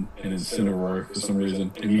Litten and Incineroar for some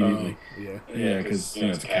reason immediately. Yeah, because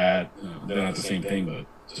it's a cat. They're not the same thing, but it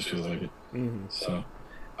just feels like it. So.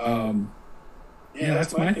 Yeah,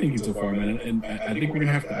 that's my thinking so far, man. And I think we're going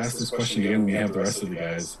to have to ask this question again when we have the rest of the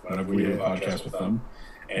guys, whenever we do a podcast with them,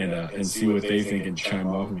 and see what they think and chime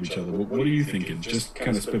off of each other. What are you thinking? Just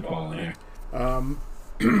kind of spitballing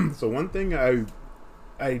here. So one thing I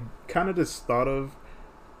kind of just thought of,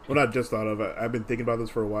 well, not just thought of, I've been thinking about this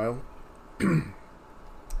for a while.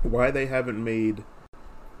 Why they haven't made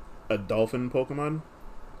a dolphin Pokemon.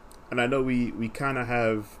 And I know we kind of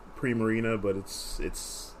have Primarina, but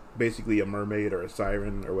it's basically a mermaid or a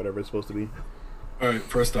siren or whatever it's supposed to be. All right,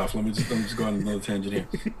 first off, let me just go on another tangent here.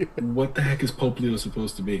 What the heck is Pope Leo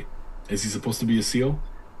supposed to be? Is he supposed to be a seal?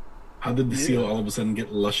 How did the seal Yeah. all of a sudden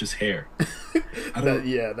get luscious hair? I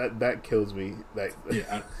don't. That kills me. That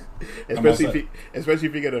Yeah, I'm especially also. especially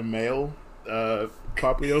if you get a male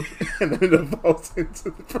Poplio and then it evolves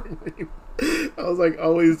into the Primarine. I was like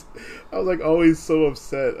always so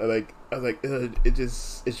upset. I was like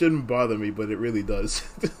it shouldn't bother me, but it really does.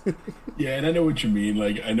 Yeah, and I know what you mean.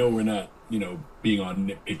 Like, I know we're not, being on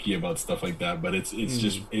nitpicky about stuff like that, but it's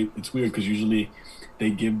just it's weird because usually they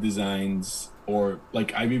give designs, or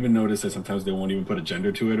like I've even noticed that sometimes they won't even put a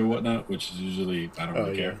gender to it or whatnot, which is usually I don't Oh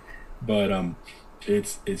really yeah. care. But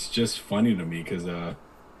it's just funny to me because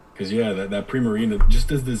yeah, that Primarina,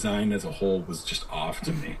 just as design as a whole was just off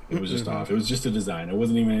to me. It was just Hmm. off. It was just a design. It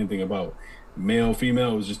wasn't even anything about male,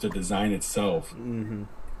 female. It was just a design itself Hmm.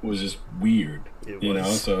 was just weird, It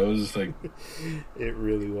was. So it was just like, It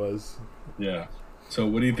really was. yeah. So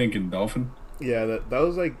what are you thinking, Dolphin? Yeah, that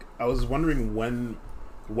was like I was wondering when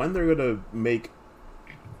they're gonna make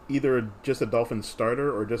either just a dolphin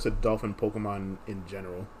starter or just a dolphin Pokemon in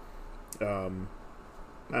general. Um,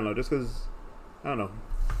 I don't know, just because I don't know,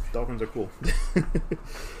 dolphins are cool.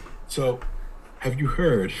 So, have you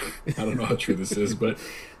heard? I don't know how true this is, but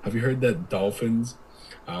have you heard that dolphins,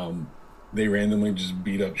 um, they randomly just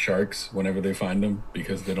beat up sharks whenever they find them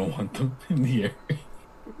because they don't want them in the area?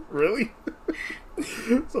 Really?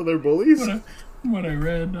 So they're bullies? What I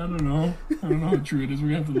read, I don't know how true it is.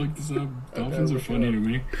 We have to look this up. Dolphins are look it funny up. to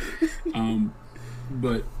me.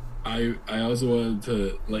 But I also wanted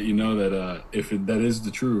to let you know that that is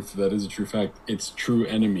the truth, that is a true fact. Its true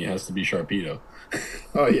enemy has to be Sharpedo.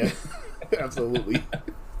 Oh yeah, absolutely.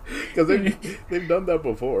 Because they've done that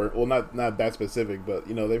before. Well, not that specific, but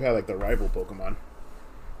they've had like the rival Pokemon.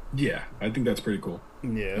 Yeah, I think that's pretty cool.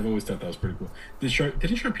 Yeah. I've always thought that was pretty cool. Didn't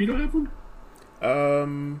Sharpedo have one?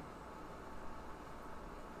 Um,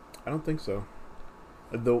 I don't think so.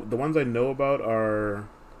 The ones I know about are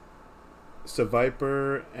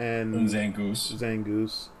Seviper And and Zangoose.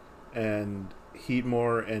 Zangoose and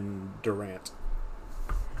Heatmore and Durant.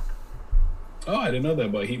 Oh, I didn't know that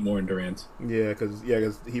about Heatmore and Durant. Because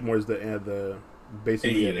Heatmore is the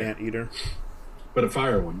basically an Anteater. anteater. But a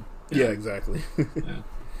fire one. Yeah, exactly. Yeah.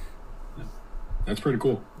 That's pretty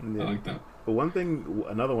cool. Yeah. I like that. But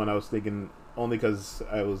another one I was thinking, only because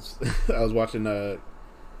I was I was watching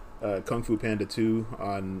Kung Fu Panda 2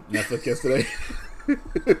 on Netflix yesterday.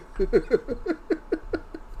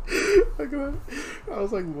 I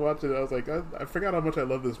was like watching it. I was like, I forgot how much I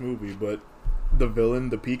love this movie, but the villain,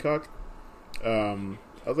 the peacock. I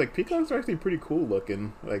was like, peacocks are actually pretty cool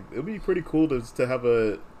looking. Like, it'd be pretty cool to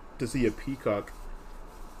see a peacock,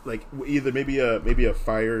 like either maybe a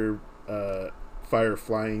fire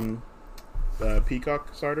flying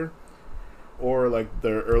peacock starter, or like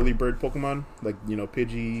the early bird Pokemon, like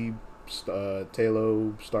Pidgey,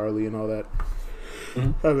 Tailo, Starly, and all that.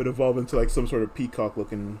 Mhm. Have it evolve into like some sort of peacock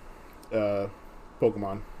looking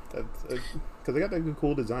Pokemon. Because they got that good,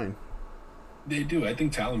 cool design. They do. I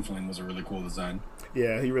think Talonflame was a really cool design.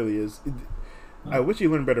 Yeah, he really is. I wish he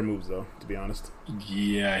learned better moves, though. To be honest.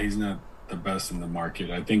 Yeah, he's not the best in the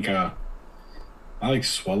market. I think I like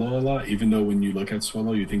Swallow a lot, even though when you look at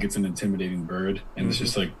Swallow, you think it's an intimidating bird, and it's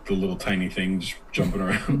just like the little tiny thing just jumping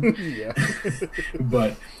around. Yeah.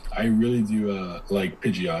 But I really do like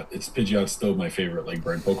Pidgeot. Pidgeot's still my favorite like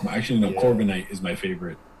bird Pokemon. Actually, no, Yeah. Corviknight is my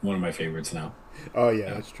favorite. One of my favorites now. Oh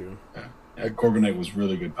yeah, that's true. Yeah, Corviknight was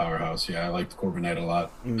really good powerhouse. Yeah, I liked Corviknight a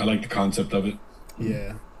lot. Mm. I like the concept of it.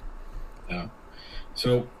 Yeah. Yeah.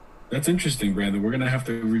 So that's interesting, Brandon. We're gonna have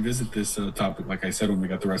to revisit this topic, like I said, when we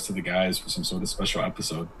got the rest of the guys for some sort of special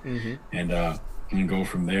episode, Mm-hmm. and go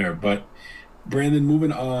from there. But Brandon,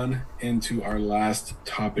 moving on into our last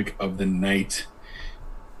topic of the night.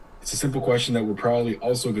 It's a simple question that we're probably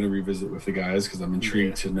also going to revisit with the guys because I'm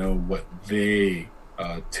intrigued to know what they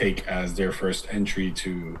take as their first entry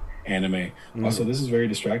to anime. Also, this is very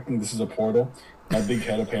distracting. This is a portal. My big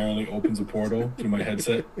head apparently opens a portal through my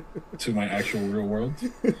headset to my actual real world.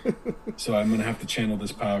 So I'm going to have to channel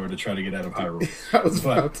this power to try to get out of Hyrule. I was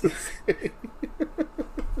But- about to say.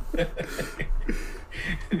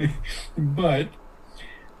 But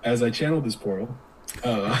as I channel this portal,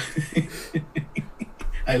 I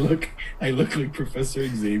look like Professor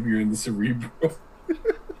Xavier in the Cerebro.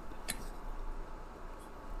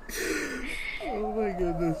 Oh my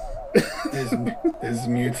goodness. His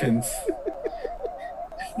mutants.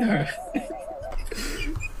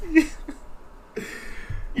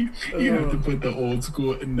 You have to put the old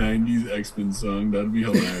school 90s X-Men song. That'd be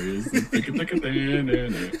hilarious.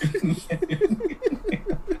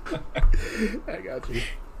 I got you.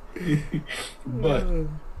 But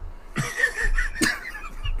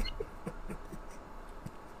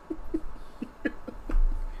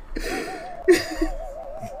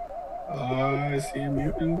I see a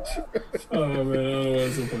mutant. Oh man, I don't know why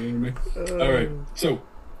it's so funny to me. All right, so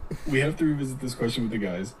we have to revisit this question with the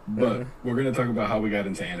guys, but we're gonna talk about how we got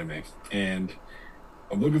into anime, and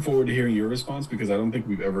I'm looking forward to hearing your response because I don't think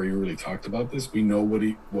we've ever really talked about this. We know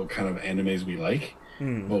what kind of animes we like,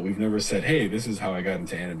 but we've never said, "Hey, this is how I got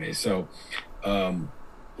into anime." So, who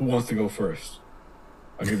wants to go first?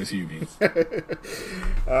 I'll give it to you, Beans.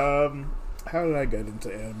 How did I get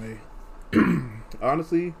into anime?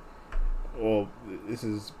 Honestly, well, this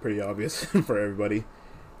is pretty obvious for everybody.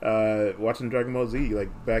 Watching Dragon Ball Z,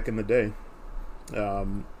 like back in the day.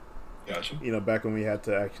 Gotcha. You know, back when we had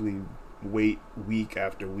to actually wait week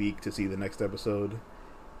after week to see the next episode,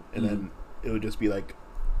 and then it would just be like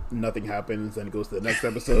nothing happens, then it goes to the next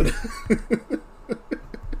episode.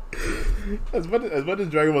 As much as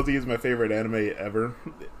Dragon Ball Z is my favorite anime ever,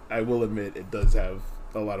 I will admit it does have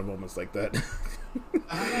a lot of moments like that.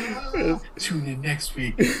 Tune in next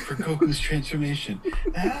week for Goku's transformation.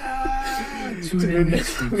 Tune in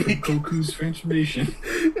next week for Goku's transformation.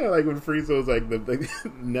 Yeah, like when Frieza was like the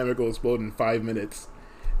Namek will explode in 5 minutes,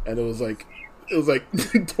 and it was like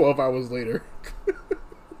 12 hours later.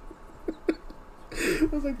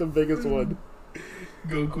 It was like the biggest one.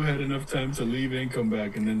 Goku had enough time to leave and come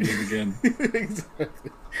back and then do it again.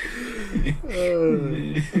 Exactly.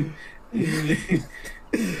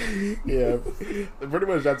 Yeah, pretty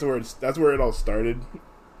much that's where it all started.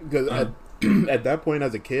 Because at that point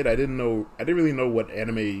as a kid, I didn't really know what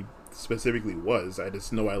anime specifically was. I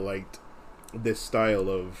just know I liked this style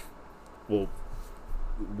of, well,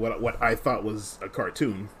 what I thought was a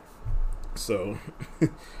cartoon. So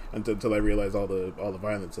until I realized all the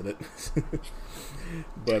violence in it.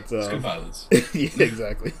 But it's good violence. Yeah,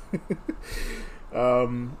 exactly.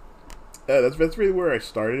 That's really where I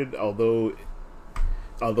started. Although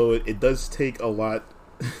it does take a lot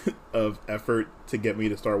of effort to get me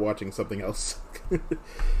to start watching something else.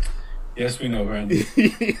 Yes, we know, Brandon.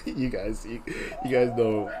 you guys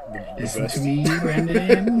know the Listen best. to me,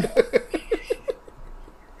 Brandon.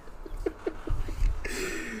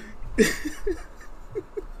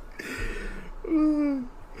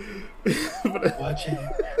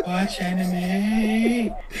 Watch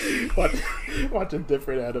anime. Watch a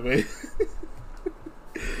different anime.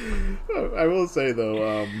 I will say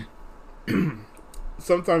though,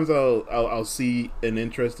 sometimes I'll see an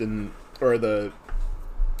interest in or the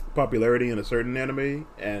popularity in a certain anime,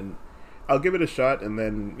 and I'll give it a shot, and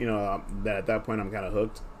then at that point I'm kind of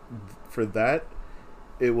hooked. For that,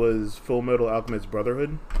 it was Full Metal Alchemist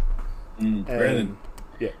Brotherhood. Brandon,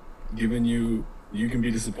 yeah, given you can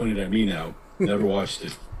be disappointed at me now. Never watched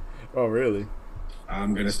it. Oh really?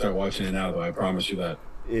 I'm gonna start watching it now, though. I promise you that.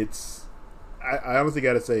 I honestly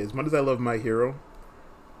gotta say, as much as I love My Hero,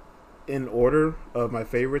 in order of my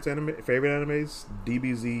favorite animes,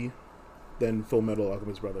 DBZ, then Full Metal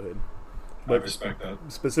Alchemist Brotherhood. But I respect that.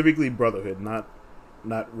 Specifically Brotherhood, not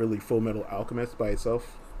really Full Metal Alchemist by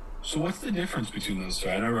itself. So what's the difference between those two?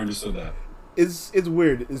 I never understood that. It's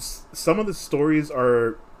weird. Some of the stories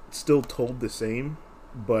are still told the same,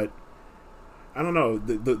 but I don't know,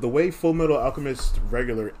 the way Full Metal Alchemist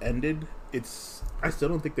regular ended. I still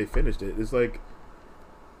don't think they finished it. It's like,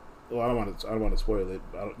 well, I don't want to spoil it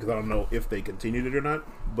because I don't know if they continued it or not.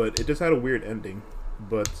 But it just had a weird ending.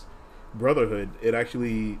 But Brotherhood, it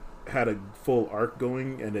actually had a full arc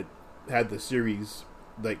going, and it had the series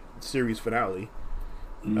finale.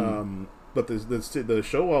 But the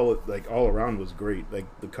show all around was great.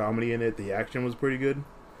 Like the comedy in it, the action was pretty good.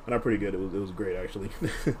 Not pretty good. It was great actually.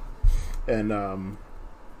 And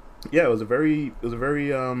yeah, it was a very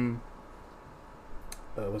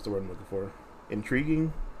what's the word I'm looking for?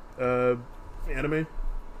 Intriguing anime.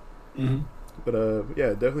 But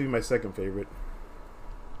yeah, definitely my second favorite.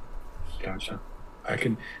 Gotcha. I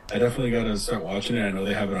definitely gotta start watching it. I know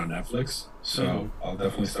they have it on Netflix, so I'll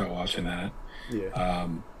definitely start watching that. Yeah.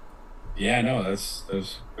 Yeah, no, that's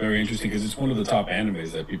very interesting because it's one of the top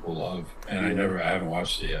animes that people love, and I haven't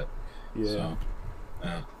watched it yet. Yeah. So,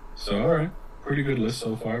 yeah. So, all right, pretty good list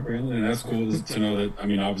so far, Brandon, and that's cool to know that. I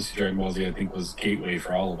mean, obviously, Dragon Ball Z I think was gateway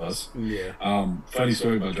for all of us. Yeah. Funny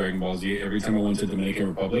story about Dragon Ball Z. Every time I went to Dominican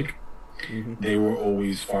Republic, they were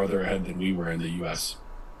always farther ahead than we were in the U.S.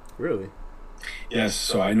 Really? Yes.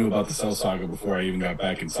 So I knew about the Cell Saga before I even got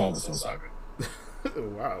back and saw the Cell Saga.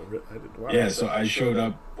 Wow. Yeah, so I showed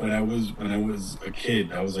up when I was a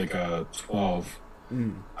kid. I was like 12.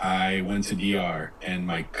 I went to DR, and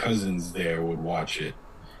my cousins there would watch it,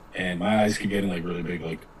 and my eyes could get like really big,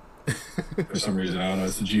 like for some reason. I don't know.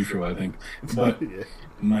 It's the G Fuel, I think. But Yeah.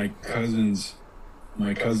 my cousins,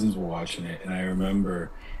 my cousins were watching it, and I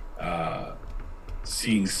remember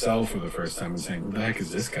seeing Cell for the first time and saying, "What the heck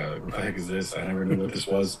is this guy? Like, what the heck is this? I never knew what this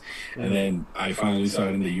was." And then I finally saw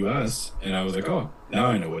it in the U.S., and I was like, "Oh, now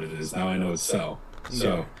I know what it is. Now I know it's Cell."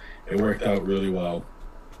 So it worked out really well.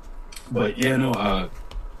 But yeah, no,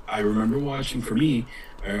 I remember watching. For me,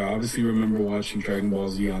 I obviously remember watching Dragon Ball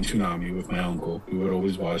Z on Toonami with my uncle. We would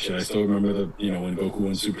always watch it. I still remember when Goku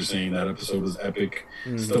went Super Saiyan. That episode was epic.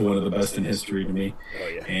 Still one of the best in history to me. Oh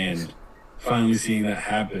yeah. And finally seeing that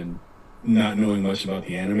happen, not knowing much about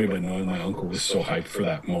the anime, but knowing my uncle was so hyped for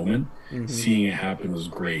that moment, seeing it happen was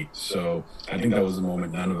great. So I think that was a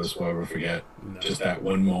moment none of us will ever forget. No. Just that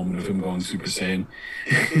one moment of him going Super Saiyan.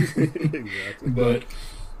 Exactly. But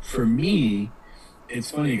for me,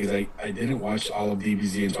 it's funny because I didn't watch all of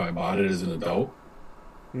DBZ until I bought it as an adult.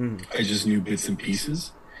 I just knew bits and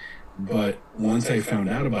pieces. But once I found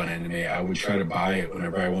out about anime, I would try to buy it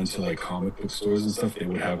whenever I went to like comic book stores and stuff. They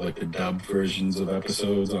would have like the dubbed versions of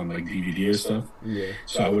episodes on like DVD or stuff. Yeah.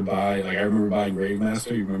 So I would buy, like, I remember buying Grave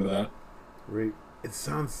Master. You remember that? Right. That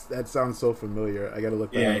sounds so familiar. I gotta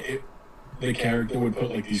look that up. The character would put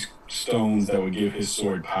like these stones that would give his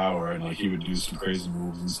sword power, and like he would do some crazy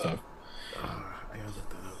moves and stuff. I gotta look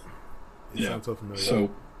that up. It sounds so familiar.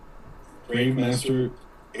 So Grave Master,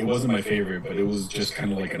 it wasn't my favorite, but it was just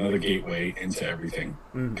kind of like another gateway into everything.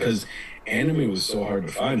 Because anime was so hard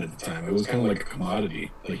to find at the time. It was kind of like a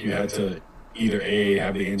commodity. Like you had to either A,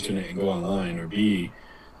 have the internet and go online, or B,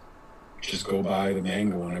 just go buy the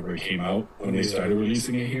manga whenever it came out, when they started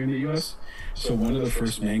releasing it here in the US. So one of the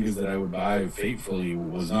first mangas that I would buy faithfully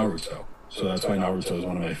was Naruto. So that's why Naruto is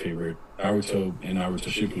one of my favorite. Naruto and Naruto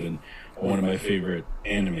Shippuden are one of my favorite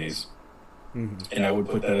animes. And I would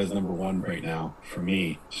put that as number one right now for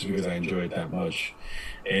me, just because I enjoy it that much.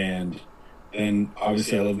 And then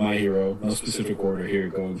obviously I love My Hero. No specific order here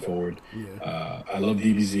going forward. I love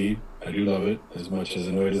DBZ. I do love it, as much as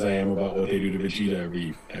annoyed as I am about what they do to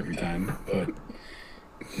Vegeta every time. But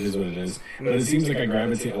it is what it is. But it seems like I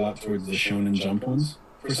gravitate a lot towards the Shonen Jump ones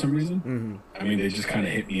for some reason. I mean, they just kind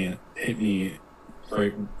of hit me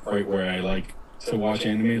right where I like to watch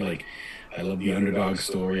anime. Like, I love the underdog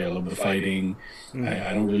story. I love the fighting.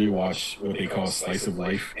 I don't really watch what they call slice of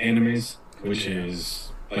life animes, which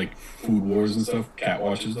is like Food Wars and stuff. Cat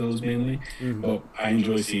watches those mainly. But I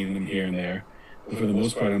enjoy seeing them here and there. But for the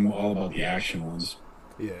most part, I'm all about the action ones.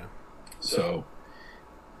 Yeah. So,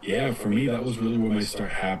 yeah, for me, that was really where my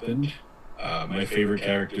start happened. My favorite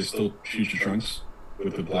character is still Future Trunks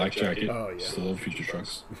with the black jacket. Oh, yeah. Still love Future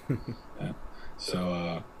Trunks. Yeah.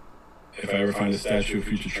 So, if I ever find a statue of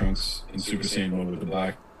Future Trunks in Super Saiyan mode with the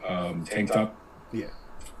black tank top,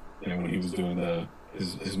 when he was doing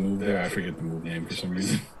his move there, I forget the move name for some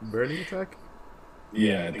reason. Burning Attack?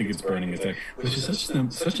 Yeah, I think it's Burning Attack, which is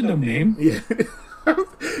such a dumb name. Yeah.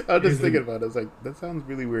 I was just thinking about it. I was like, that sounds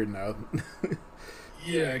really weird now.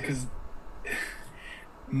 Yeah, because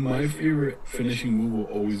my favorite finishing move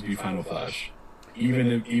will always be Final Flash.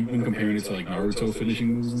 Even comparing it to like Naruto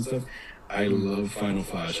finishing moves and stuff, I love Final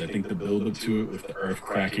Flash. I think the build up to it with the earth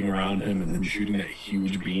cracking around him and then shooting that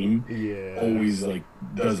huge beam always like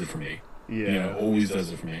does it for me. Yeah. Always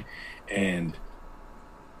does it for me. And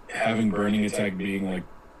having Burning Attack being like,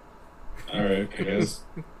 all right, I guess,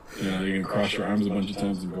 you can cross your arms a bunch of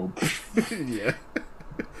times and go. Yeah.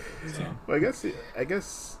 So. Well, I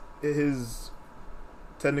guess his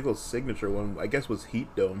technical signature one, was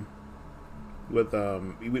Heat Dome. With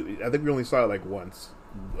I think we only saw it like once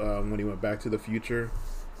when he went back to the future,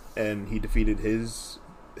 and he defeated his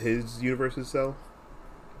universe's Cell.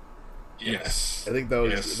 Yes. I think that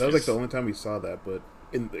was like the only time we saw that, but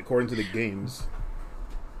according to the games,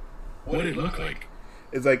 what did it look like?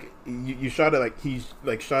 It's like you shot it like he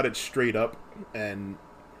like shot it straight up, and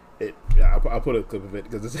I'll put a clip of it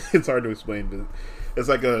because it's hard to explain, but it's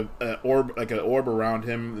like an orb around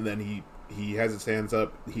him, and then he has his hands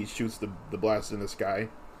up, he shoots the blast in the sky.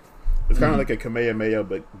 It's kind of like a Kamehameha,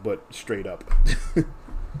 but straight up.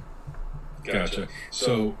 Gotcha.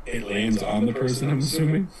 So it lands on the person, I'm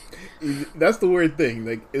assuming? That's the weird thing.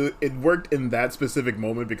 Like it worked in that specific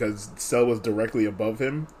moment because Cell was directly above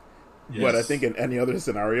him. Yes. But I think in any other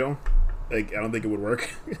scenario, like I don't think it would work.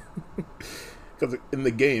 Because in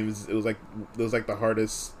the games, it was like the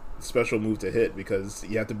hardest special move to hit because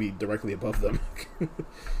you have to be directly above them.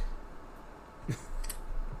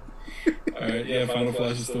 Alright, yeah, Final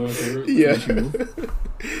Flash is still my favorite. Yeah.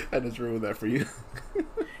 I just ruined that for you.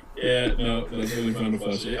 Yeah, no, that's really Final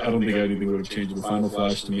Flash. I don't think anything would have changed with Final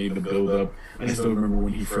Flash to me, the build up. I still remember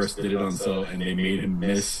when he first did it on Cell and they made him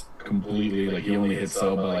miss completely. Like he only hit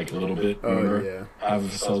Cell by like a little bit. Remember? Yeah. Half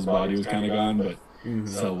of Cell's body was kind of gone, but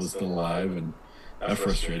Cell was still alive, and that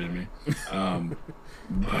frustrated me.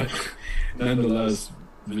 But nonetheless,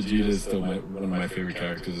 Vegeta is still one of my favorite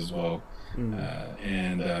characters as well.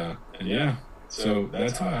 And yeah, so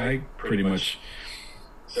that's how I pretty much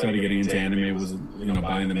started getting into anime. Was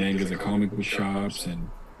buying the mangas at comic book shops, and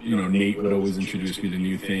Nate would always introduce me to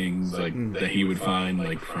new things like that he would find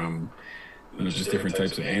like from just different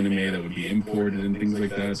types of anime that would be imported and things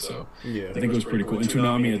like that. So Yeah. I think it was pretty cool. And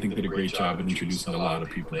Toonami, I think, did a great job at introducing a lot of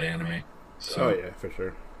people to anime. So Oh yeah, for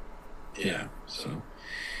sure. yeah. So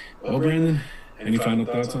well, Brandon, any final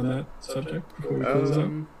thoughts on that subject before we close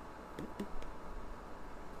up?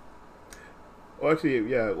 Well, actually,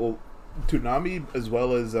 yeah. Well, Toonami as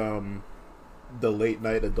well as the late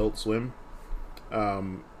night Adult Swim,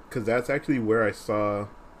 because that's actually where I saw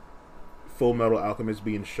Full Metal Alchemist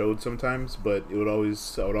being showed sometimes. But I would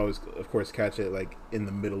always, of course, catch it like in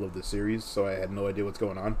the middle of the series, so I had no idea what's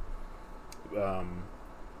going on.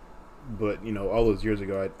 But all those years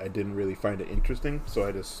ago, I didn't really find it interesting, so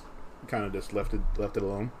I just kind of just left it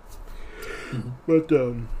alone. But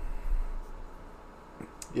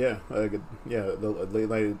yeah, the late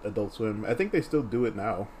night Adult Swim. I think they still do it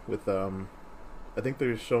now with I think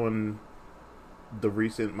they're showing the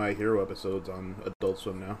recent My Hero episodes on Adult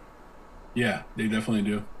Swim now. Yeah, they definitely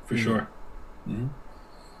do for sure.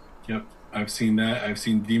 Yep, I've seen that. I've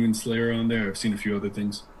seen Demon Slayer on there. I've seen a few other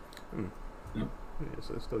things. Yep. Yeah,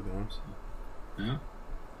 so it's still going. Yeah.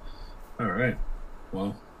 All right.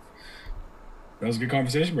 Well, that was a good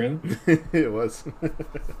conversation, Brandon. It was.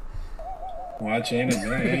 Watch anime,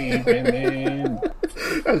 Brandon.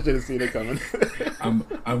 I should have seen it coming. I'm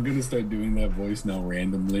gonna start doing that voice now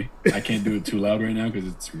randomly. I can't do it too loud right now because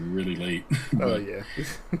it's really late. Oh yeah.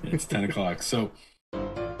 It's 10 o'clock. So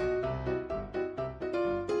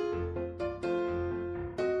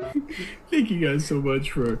thank you guys so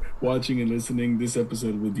much for watching and listening this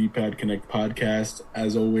episode of the D-Pad Connect podcast.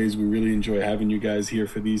 As always, we really enjoy having you guys here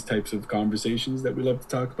for these types of conversations that we love to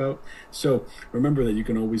talk about. So remember that you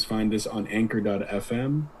can always find us on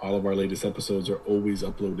anchor.fm. All of our latest episodes are always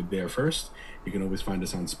uploaded there first. You can always find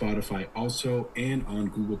us on Spotify also, and on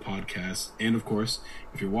Google Podcasts. And of course,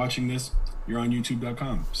 if you're watching this, you're on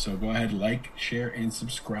youtube.com. So go ahead, like, share, and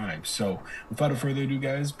subscribe. So without further ado,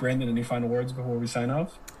 guys, Brandon, any final words before we sign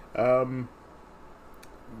off? I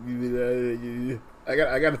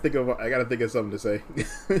gotta think of something to say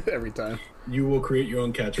every time. You will create your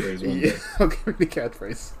own catchphrase one day. Yeah, I'll create the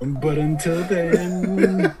catchphrase. But until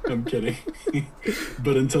then, I'm kidding.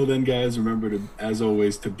 But until then, guys, remember to, as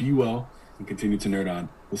always, to be well and continue to nerd on.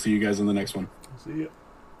 We'll see you guys on the next one. See ya.